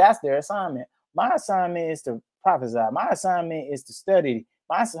 because that's their assignment. My assignment is to prophesy. My assignment is to study.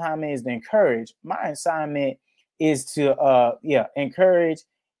 My assignment is to encourage. My assignment is to encourage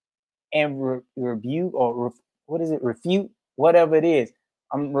and rebuke or refute, whatever it is.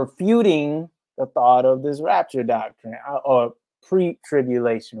 I'm refuting the thought of this rapture doctrine or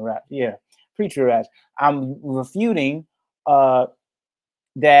pre-tribulation rapture. Yeah, pre-tribulation. I'm refuting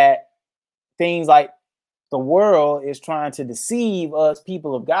that things like the world is trying to deceive us,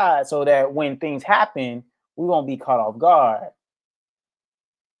 people of God, so that when things happen, we won't be caught off guard,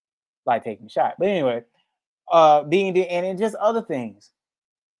 like taking a shot. But anyway, and just other things.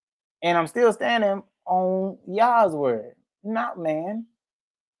 And I'm still standing on Yah's word, not man.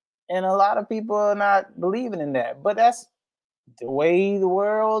 And a lot of people are not believing in that. But that's the way the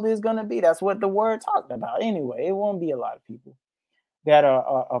world is going to be. That's what the word talked about anyway. It won't be a lot of people that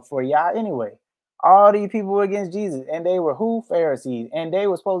are for Yah anyway. All these people were against Jesus, and they were who? Pharisees. And they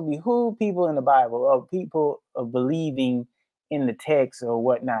were supposed to be who? People in the Bible, of people of believing in the text or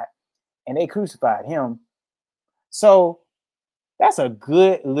whatnot. And they crucified him. So that's a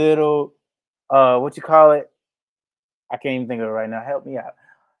good little what you call it? I can't even think of it right now. Help me out.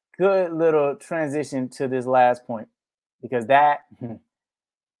 Good little transition to this last point, because that's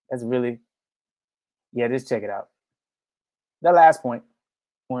really, just check it out. The last point,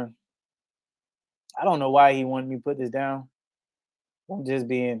 one, I don't know why he wanted me to put this down. I'm just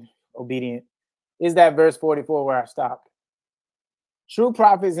being obedient. Is that verse 44 where I stopped? True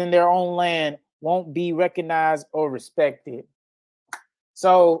prophets in their own land won't be recognized or respected.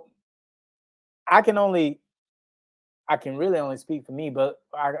 So I can really only speak for me, but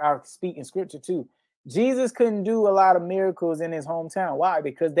I speak in scripture too. Jesus couldn't do a lot of miracles in his hometown. Why?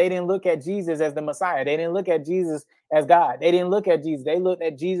 Because they didn't look at Jesus as the Messiah. They didn't look at Jesus as God. They didn't look at Jesus. They looked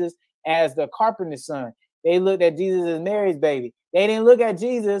at Jesus as the carpenter's son. They looked at Jesus as Mary's baby. They didn't look at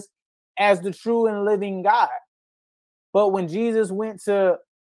Jesus as the true and living God. But when Jesus went to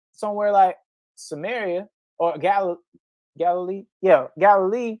somewhere like Samaria or Galilee,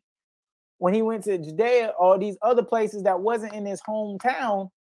 when he went to Judea or these other places that wasn't in his hometown,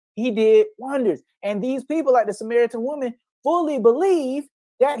 he did wonders. And these people, like the Samaritan woman, fully believed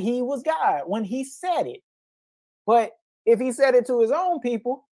that he was God when he said it. But if he said it to his own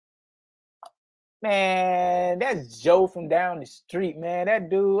people, man, that's Joe from down the street, man. That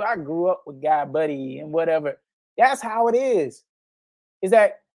dude, I grew up with Guy Buddy and whatever. That's how it is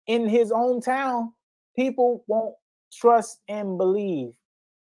that in his own town, people won't trust and believe.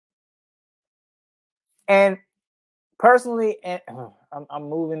 And personally, and I'm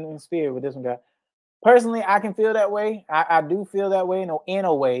moving in spirit with this one, guy. Personally, I can feel that way. I do feel that way in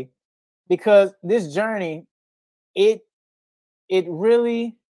a way, because this journey, it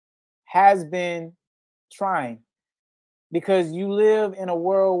really has been trying, because you live in a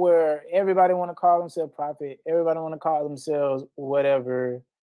world where everybody want to call themselves prophet, everybody want to call themselves whatever,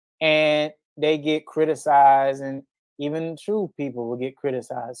 and they get criticized, and even true people will get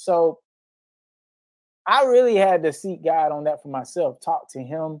criticized. So I really had to seek God on that for myself, talk to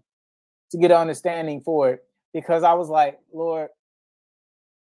him to get an understanding for it, because I was like, Lord,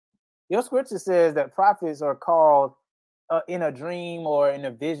 your scripture says that prophets are called in a dream or in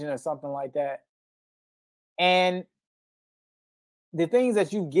a vision or something like that. And the things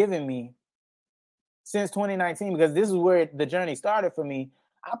that you've given me since 2019, because this is where the journey started for me,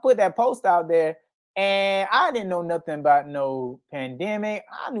 I put that post out there, and I didn't know nothing about no pandemic.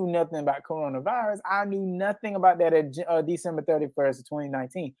 I knew nothing about coronavirus. I knew nothing about that at December 31st of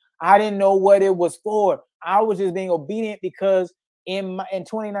 2019. I didn't know what it was for. I was just being obedient, because in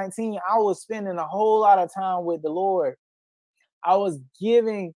 2019, I was spending a whole lot of time with the Lord. I was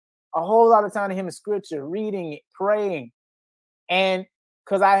giving a whole lot of time to him in scripture, reading it, praying. And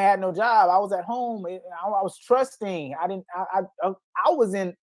because I had no job, I was at home. I was trusting. I was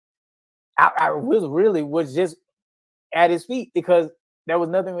just at his feet, because there was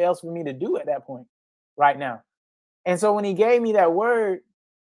nothing else for me to do at that point right now. And so when he gave me that word,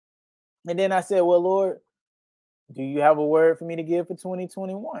 and then I said, well, Lord, do you have a word for me to give for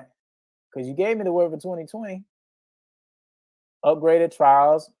 2021? Because you gave me the word for 2020, upgraded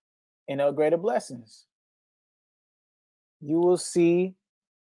trials and upgraded blessings. You will see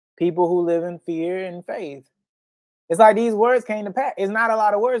people who live in fear and faith. It's like these words came to pass. It's not a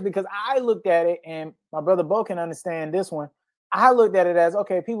lot of words, because I looked at it, and my brother Bo can understand this one. I looked at it as,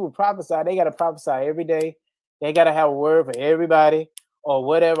 okay, people prophesy. They got to prophesy every day. They got to have a word for everybody or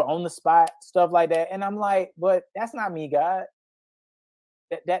whatever on the spot, stuff like that. And I'm like, but that's not me, God.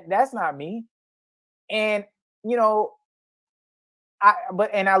 That's not me. And you know,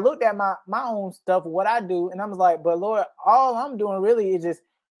 I looked at my own stuff, what I do, and I was like, but Lord, all I'm doing really is just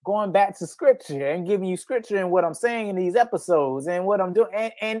going back to scripture and giving you scripture and what I'm saying in these episodes and what I'm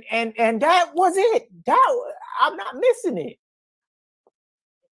doing, and that was it. I'm not missing it.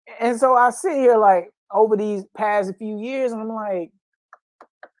 And so I sit here like over these past few years, and I'm like,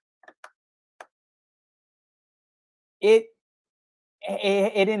 it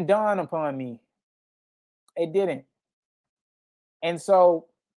it didn't dawn upon me. It didn't. And so,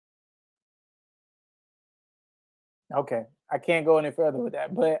 okay, I can't go any further with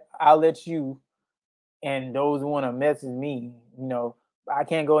that, but I'll let you and those who want to message me, I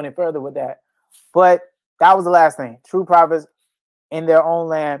can't go any further with that. But that was the last thing. True prophets in their own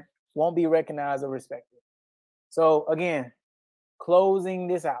land won't be recognized or respected. So again, closing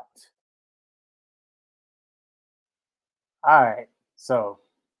this out. All right. So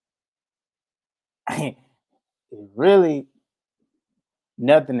it really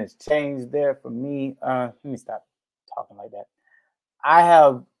nothing has changed there for me. Let me stop talking like that.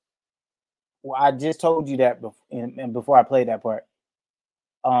 I just told you that before I played that part.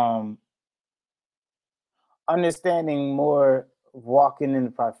 Understanding more, walking in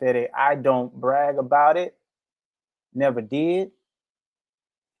the prophetic. I don't brag about it. Never did.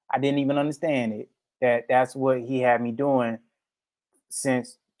 I didn't even understand it. That's what he had me doing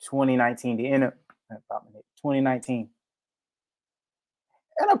since 2019. The end of 2019.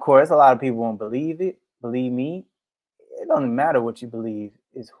 And of course, a lot of people won't believe it. Believe me, it doesn't matter what you believe.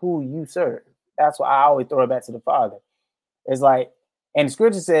 It's who you serve. That's why I always throw it back to the Father. It's like, and the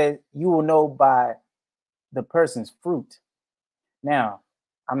scripture says, you will know by the person's fruit. Now,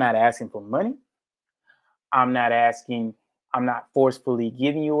 I'm not asking for money. I'm not forcefully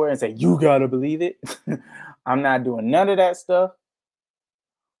giving you a word and say, you got to believe it. I'm not doing none of that stuff.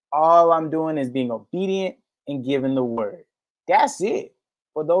 All I'm doing is being obedient and giving the word. That's it.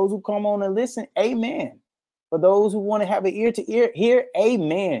 For those who come on and listen, amen. For those who want to have an ear to ear, hear,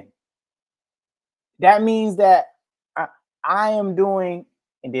 amen. That means that I am doing,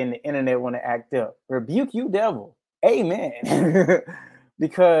 and then the internet want to act up. Rebuke you, devil. Amen.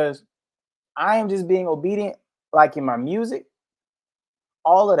 Because I am just being obedient, like in my music,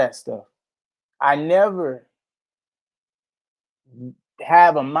 all of that stuff. I never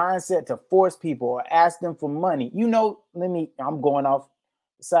have a mindset to force people or ask them for money. I'm going off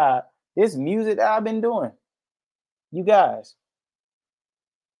the side. This music that I've been doing, you guys,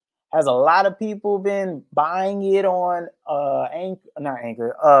 has a lot of people been buying it on Spotify.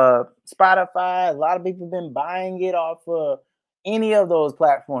 A lot of people been buying it off of any of those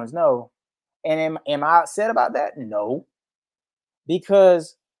platforms. No. And am I upset about that? No.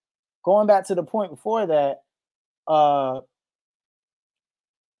 Because going back to the point before that,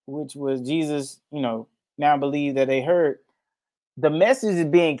 which was Jesus, now believe that they heard, the message is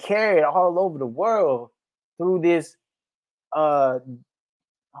being carried all over the world through this what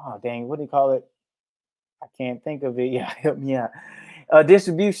do you call it? I can't think of it. Yeah, help me out.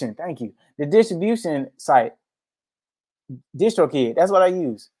 Distribution. Thank you. The distribution site, DistroKid. That's what I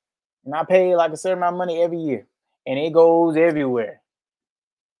use, and I pay like a certain amount of money every year, and it goes everywhere.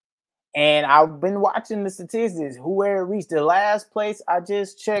 And I've been watching the statistics. Where it reached, the last place I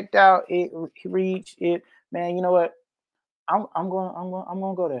just checked out, it reached it. Man, you know what? I'm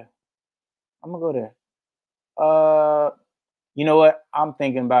gonna go there. I'm gonna go there. You know what? I'm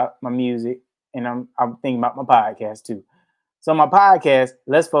thinking about my music, and I'm thinking about my podcast too. So my podcast,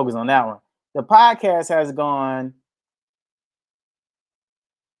 let's focus on that one. The podcast has gone.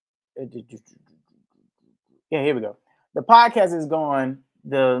 Yeah, here we go. The podcast is gone.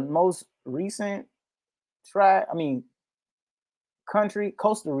 The most recent country,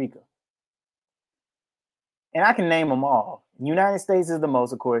 Costa Rica. And I can name them all. United States is the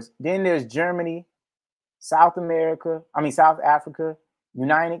most, of course. Then there's Germany, South Africa,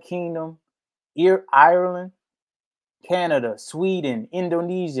 United Kingdom, Ireland, Canada, Sweden,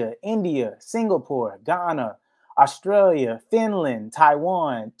 Indonesia, India, Singapore, Ghana, Australia, Finland,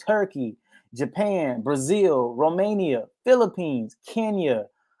 Taiwan, Turkey, Japan, Brazil, Romania, Philippines, Kenya.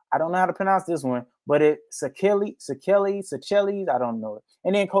 I don't know how to pronounce this one, but it's Seychelles, I don't know it.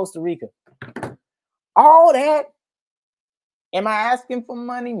 And then Costa Rica. All that. Am I asking for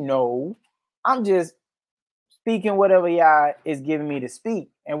money? No. I'm just speaking whatever y'all is giving me to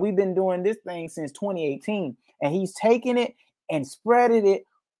speak. And we've been doing this thing since 2018. And he's taking it and spreading it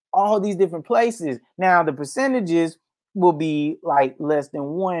all these different places. Now, the percentages will be like less than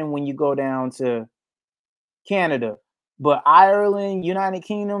 1 when you go down to Canada. But Ireland, United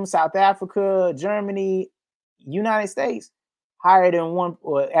Kingdom, South Africa, Germany, United States, higher than 1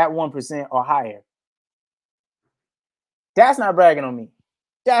 or at 1% or higher. That's not bragging on me.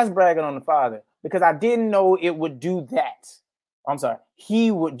 That's bragging on the Father, because I didn't know it would do that. I'm sorry, he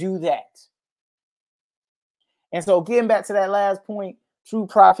would do that. And so getting back to that last point, true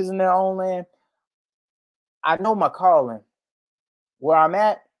prophets in their own land, I know my calling. Where I'm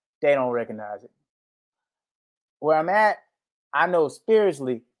at, they don't recognize it. Where I'm at, I know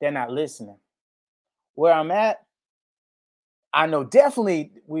spiritually they're not listening. Where I'm at, I know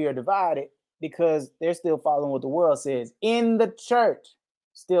definitely we are divided because they're still following what the world says. In the church,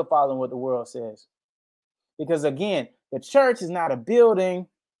 still following what the world says. Because again, the church is not a building.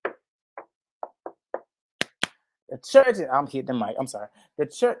 The church, I'm hitting the mic. I'm sorry. The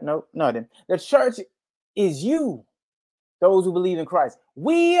church, no, nothing. The church is you, those who believe in Christ.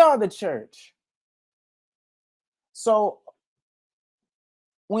 We are the church. So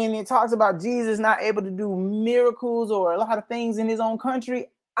when it talks about Jesus not able to do miracles or a lot of things in his own country,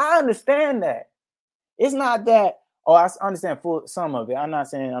 I understand that. It's not that, oh, I understand some of it. I'm not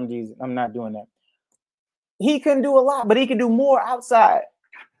saying I'm Jesus. I'm not doing that. He can do a lot, but he can do more outside.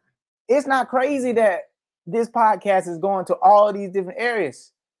 It's not crazy that this podcast is going to all these different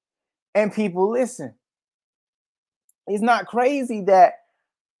areas and people listen. It's not crazy that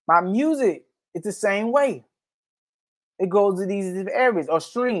my music is the same way. It goes to these different areas or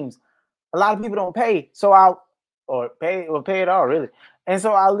streams. A lot of people don't pay, so I'll pay it all really. And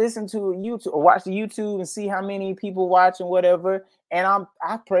so I listen to YouTube or watch the YouTube and see how many people watch and whatever. And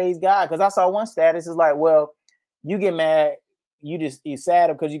I praise God, because I saw one status is like, well, you get mad, you're sad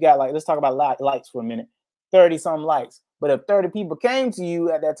because you got, like, let's talk about likes for a minute, 30 some likes. But if 30 people came to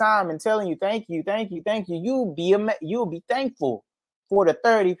you at that time and telling you thank you, you'll be thankful for the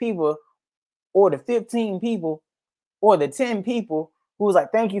 30 people or the 15 people or the 10 people who was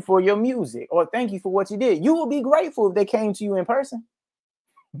like, thank you for your music or thank you for what you did. You will be grateful if they came to you in person.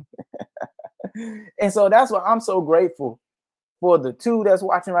 And so that's why I'm so grateful for the 2 that's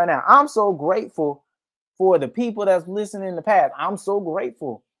watching right now. I'm so grateful for the people that's listening in the past. I'm so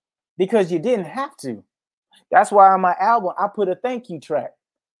grateful because you didn't have to. That's why on my album, I put a thank you track.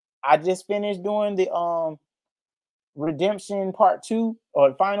 I just finished doing the Redemption Part 2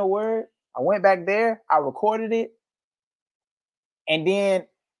 or Final Word. I went back there, I recorded it, and then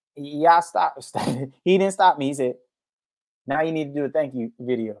y'all stopped. He didn't stop me. He said, now you need to do a thank you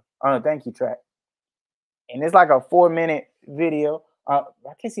video on a thank you track. And it's like a 4-minute video. I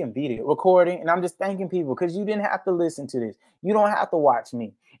can't see a video recording. And I'm just thanking people because you didn't have to listen to this. You don't have to watch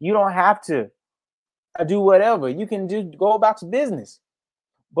me. You don't have to do whatever. You can just go about your business.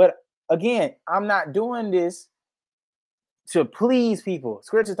 But again, I'm not doing this to please people.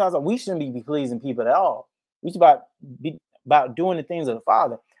 Scripture talks about we shouldn't be pleasing people at all. We should be about doing the things of the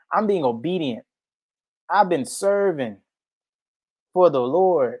Father. I'm being obedient. I've been serving for the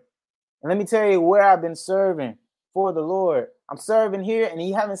Lord. And let me tell you where I've been serving for the Lord. I'm serving here, and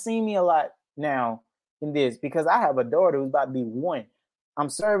you haven't seen me a lot now in this because I have a daughter who's about to be 1. I'm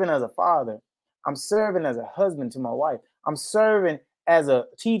serving as a father. I'm serving as a husband to my wife. I'm serving as a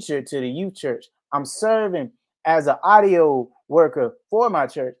teacher to the youth church. I'm serving as an audio worker for my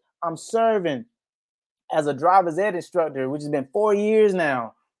church. I'm serving as a driver's ed instructor, which has been 4 years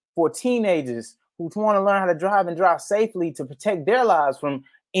now, for teenagers who want to learn how to drive and drive safely to protect their lives from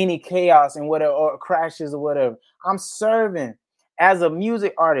any chaos and whatever, or crashes or whatever. I'm serving as a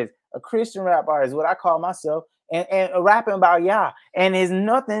music artist, a Christian rap artist, what I call myself, and rapping about Yah. And there's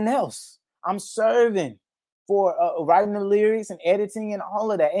nothing else. I'm serving for writing the lyrics and editing and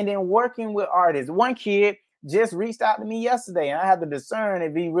all of that. And then working with artists. One kid just reached out to me yesterday, and I had to discern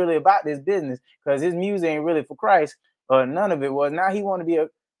if he really about this business, because his music ain't really for Christ, or none of it was. Now he want to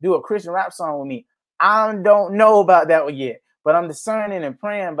do a Christian rap song with me. I don't know about that one yet, but I'm discerning and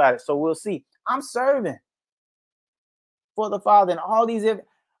praying about it. So we'll see. I'm serving for the Father in all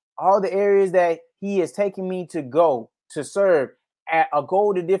the areas that he has taken me to go to serve. I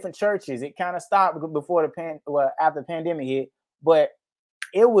go to different churches. It kind of stopped before after the pandemic hit, but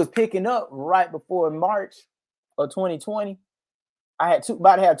it was picking up right before March of 2020. I had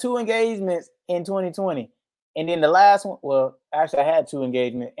about to have 2 engagements in 2020. And then the last one, well, actually I had 2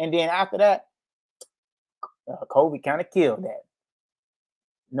 engagements. And then after that, COVID kind of killed that.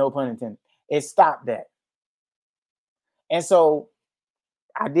 No pun intended. It stopped that. And so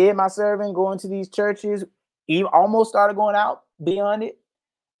I did my serving, going to these churches, even almost started going out beyond it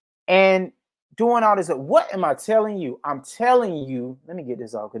and doing all this. What am I telling you? I'm telling you, let me get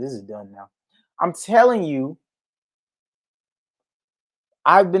this off because this is done now. I'm telling you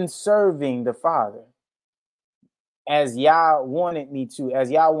I've been serving the Father as Yah wanted me to,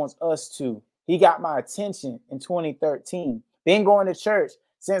 as Yah wants us to. He got my attention in 2013. Been going to church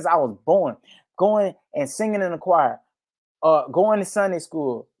since I was born, going and singing in the choir, going to Sunday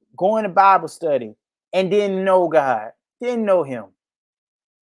school, going to Bible study, and didn't know God, didn't know him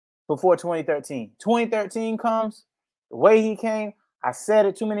before 2013. 2013 comes, the way he came, I said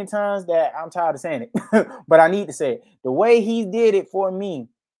it too many times that I'm tired of saying it, but I need to say it. The way he did it for me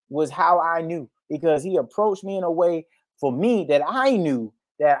was how I knew, because he approached me in a way for me that I knew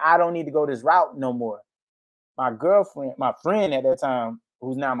that I don't need to go this route no more. My girlfriend, my friend at that time,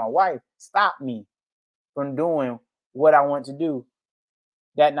 who's now my wife, stopped me from doing what I want to do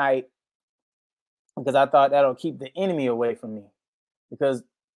that night because I thought that'll keep the enemy away from me. Because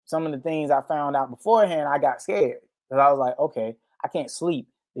some of the things I found out beforehand, I got scared because I was like, okay, I can't sleep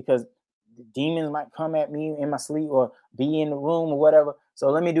because the demons might come at me in my sleep or be in the room or whatever. So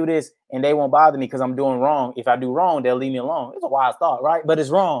let me do this and they won't bother me because I'm doing wrong. If I do wrong, they'll leave me alone. It's a wise thought, right? But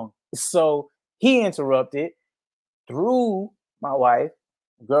it's wrong. So he interrupted through my wife,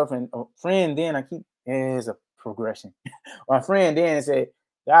 girlfriend, friend. Then I keep, there's a progression. My friend then said,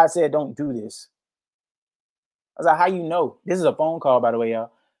 God said, don't do this. I was like, how you know? This is a phone call, by the way,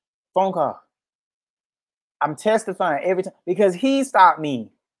 y'all. Phone call. I'm testifying every time because he stopped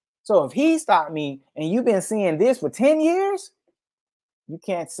me. So if he stopped me and you've been seeing this for 10 years, you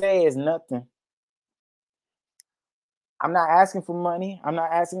can't say it's nothing. I'm not asking for money. I'm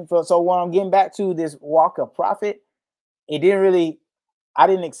not asking for, so when I'm getting back to this walk of prophet, I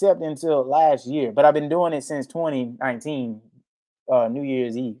didn't accept it until last year, but I've been doing it since 2019, New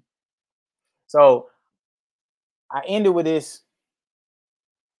Year's Eve. So I ended with this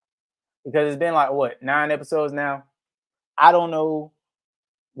because it's been like, what, 9 episodes now? I don't know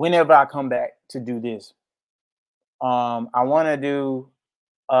whenever I come back to do this. I want to do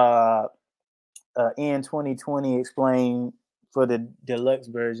in 2020 explain for the deluxe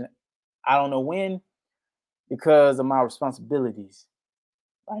version. I don't know when because of my responsibilities.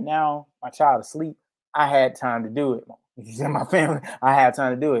 Right now, my child is asleep. I had time to do it. In my family, I had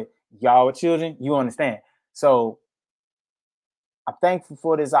time to do it. Y'all with children, you understand. So I'm thankful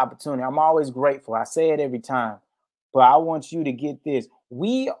for this opportunity. I'm always grateful. I say it every time, but I want you to get this.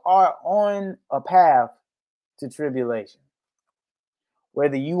 We are on a path to tribulation.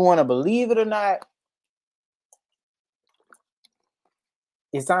 Whether you want to believe it or not,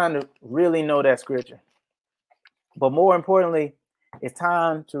 it's time to really know that scripture. But more importantly, it's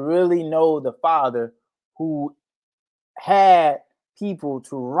time to really know the Father who had people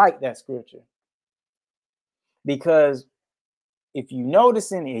to write that scripture. Because if you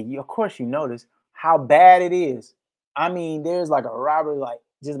notice in it, of course you notice how bad it is. I mean, there's like a robbery like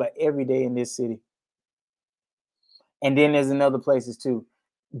just about every day in this city. And then there's in other places too.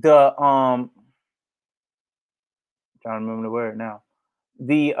 The I'm trying to remember the word now.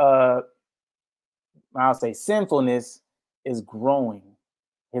 The I'll say sinfulness is growing.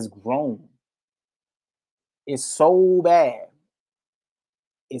 Has grown. It's so bad.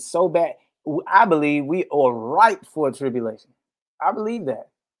 It's so bad. I believe we are ripe for a tribulation. I believe that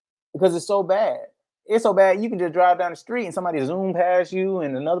because it's so bad. It's so bad you can just drive down the street and somebody zoom past you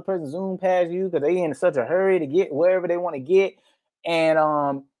and another person zoom past you because they in such a hurry to get wherever they want to get,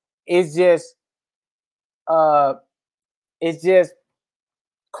 and it's just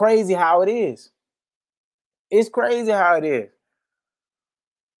crazy how it is. It's crazy how it is.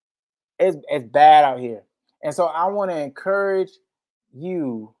 It's bad out here, and so I want to encourage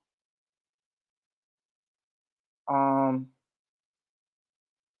you.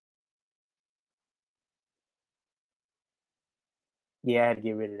 Yeah, I had to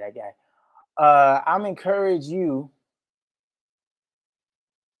get rid of that guy. I'm encourage you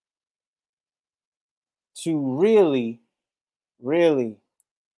to really, really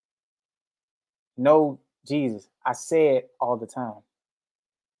know Jesus. I say it all the time.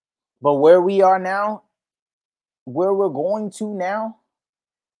 But where we are now, where we're going to now,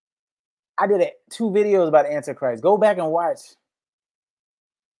 I did 2 videos about Antichrist. Go back and watch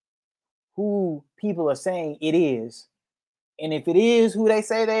who people are saying it is. And if it is who they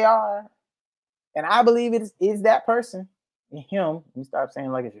say they are, and I believe it is that person, him, let me stop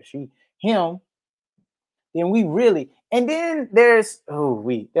saying like it's a she, him, then we really, and then there's,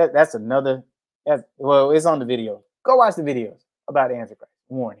 that's another, it's on the video. Go watch the videos about Antichrist,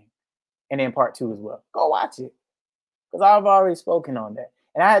 warning. And then part 2 as well. Go watch it. Because I've already spoken on that.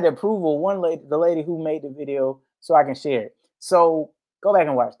 And I had the approval of one lady, the lady who made the video, so I can share it. So go back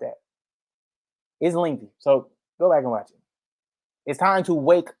and watch that. It's lengthy. So go back and watch it. It's time to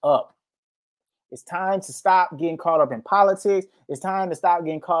wake up. It's time to stop getting caught up in politics. It's time to stop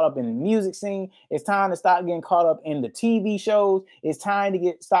getting caught up in the music scene. It's time to stop getting caught up in the TV shows. It's time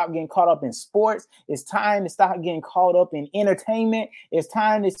to stop getting caught up in sports. It's time to stop getting caught up in entertainment. It's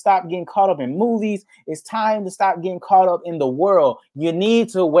time to stop getting caught up in movies. It's time to stop getting caught up in the world. You need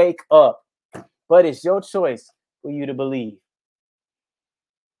to wake up, but it's your choice for you to believe.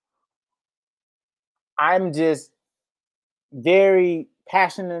 I'm just very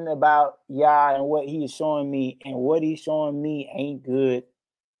passionate about Yah and what he is showing me, and what he's showing me ain't good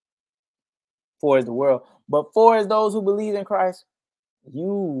for the world. But for those who believe in Christ,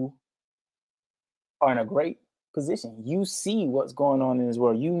 you are in a great position. You see what's going on in this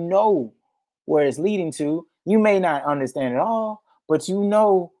world. You know where it's leading to. You may not understand it all, but you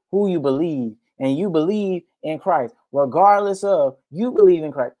know who you believe, and you believe in Christ. Regardless of you believe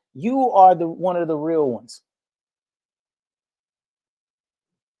in Christ, you are one of the real ones.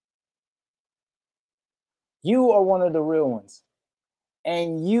 You are one of the real ones,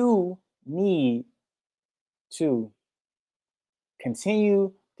 and you need to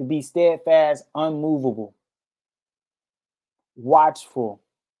continue to be steadfast, unmovable, watchful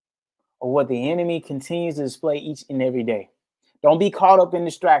of what the enemy continues to display each and every day. Don't be caught up in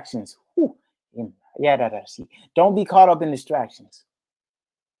distractions. Don't be caught up in distractions,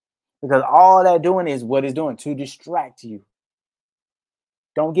 because all that doing is what it's doing, to distract you.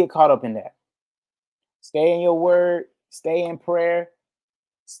 Don't get caught up in that. Stay in your word, stay in prayer,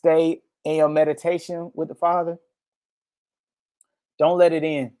 stay in your meditation with the Father. Don't let it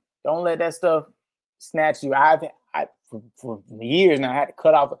in. Don't let that stuff snatch you. For years now, I had to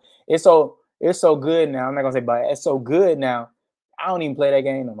cut off. It's so good now. I'm not gonna say, but it's so good now. I don't even play that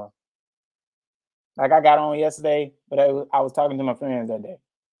game no more. Like, I got on yesterday, but I was talking to my friends that day.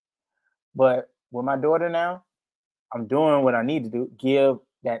 But with my daughter now, I'm doing what I need to do. Give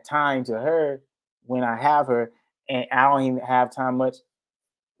that time to her when I have her, and I don't even have time much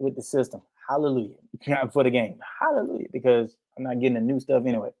with the system. Hallelujah. For the game. Hallelujah. Because I'm not getting the new stuff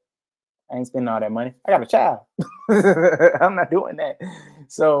anyway. I ain't spending all that money. I got a child. I'm not doing that.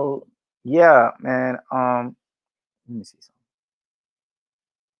 So yeah, man. Let me see something.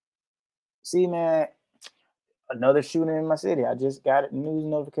 See, man, another shooting in my city. I just got a news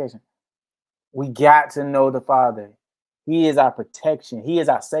notification. We got to know the Father. He is our protection. He is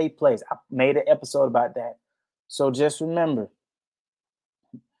our safe place. I made an episode about that. So just remember,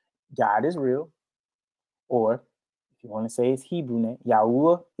 God is real. Or if you want to say his Hebrew name,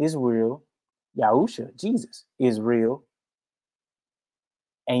 Yahuwah is real. Yahusha, Jesus, is real.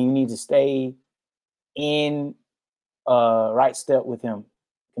 And you need to stay in right step with him.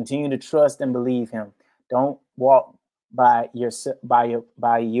 Continue to trust and believe him. Don't walk by your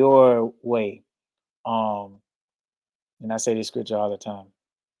way. And I say this scripture all the time.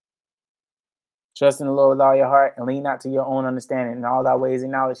 Trust in the Lord with all your heart and lean not to your own understanding. In all thy ways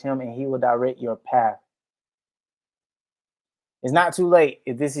acknowledge him, and he will direct your path. It's not too late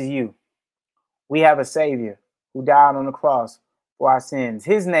if this is you. We have a Savior who died on the cross for our sins.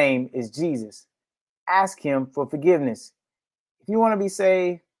 His name is Jesus. Ask him for forgiveness. If you want to be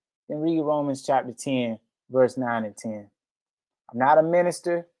saved, then read Romans chapter 10, verse 9 and 10. I'm not a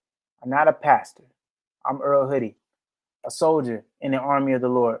minister. I'm not a pastor. I'm Earl Hoodie, a soldier in the army of the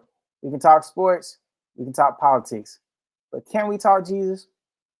Lord. We can talk sports. We can talk politics. But can we talk Jesus?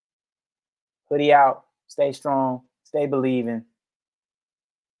 Hoodie out. Stay strong. Stay believing.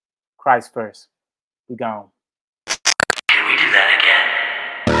 Christ first. We gone. Can we do that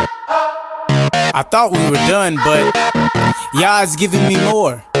again? I thought we were done, but Yah's giving me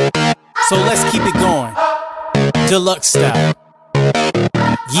more. So let's keep it going. Deluxe style.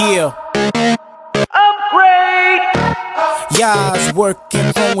 Yeah. Yah's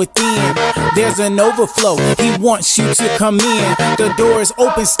working from within. There's an overflow. He wants you to come in. The door is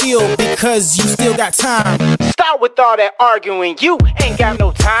open still because you still got time. Stop with all that arguing. You ain't got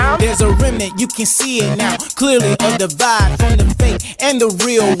no time. There's a remnant. You can see it now. Clearly a divide from the fake and the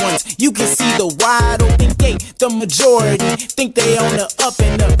real ones. You can see the wide open gate. The majority think they on the up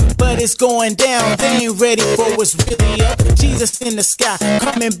and up, but it's going down. They ain't ready for what's really up. Jesus in the sky,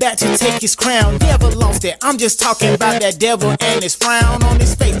 coming back to take his crown. Never lost it. I'm just talking about that devil and his frown on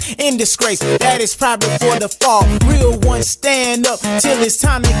his face in disgrace. That is probably for the fall. Real ones stand up till it's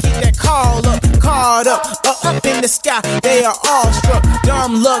time to get that call up. Caught up in the sky, they are all struck.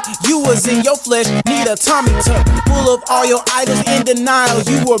 Dumb luck, you was in your flesh, need a tummy tuck. Full of all your idols in denial,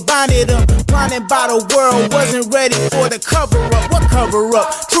 you were blinded up. Blinded by the world, wasn't ready for the cover up. What cover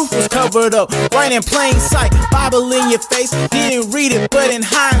up? Truth truth was covered up, right in plain sight. Bible in your face, didn't read it, but in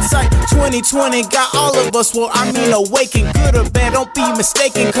hindsight, 2020 got all of us, well, I mean awakened. Good or bad, don't be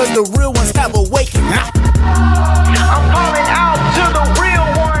mistaken, cause the real ones have awakened. I'm falling out.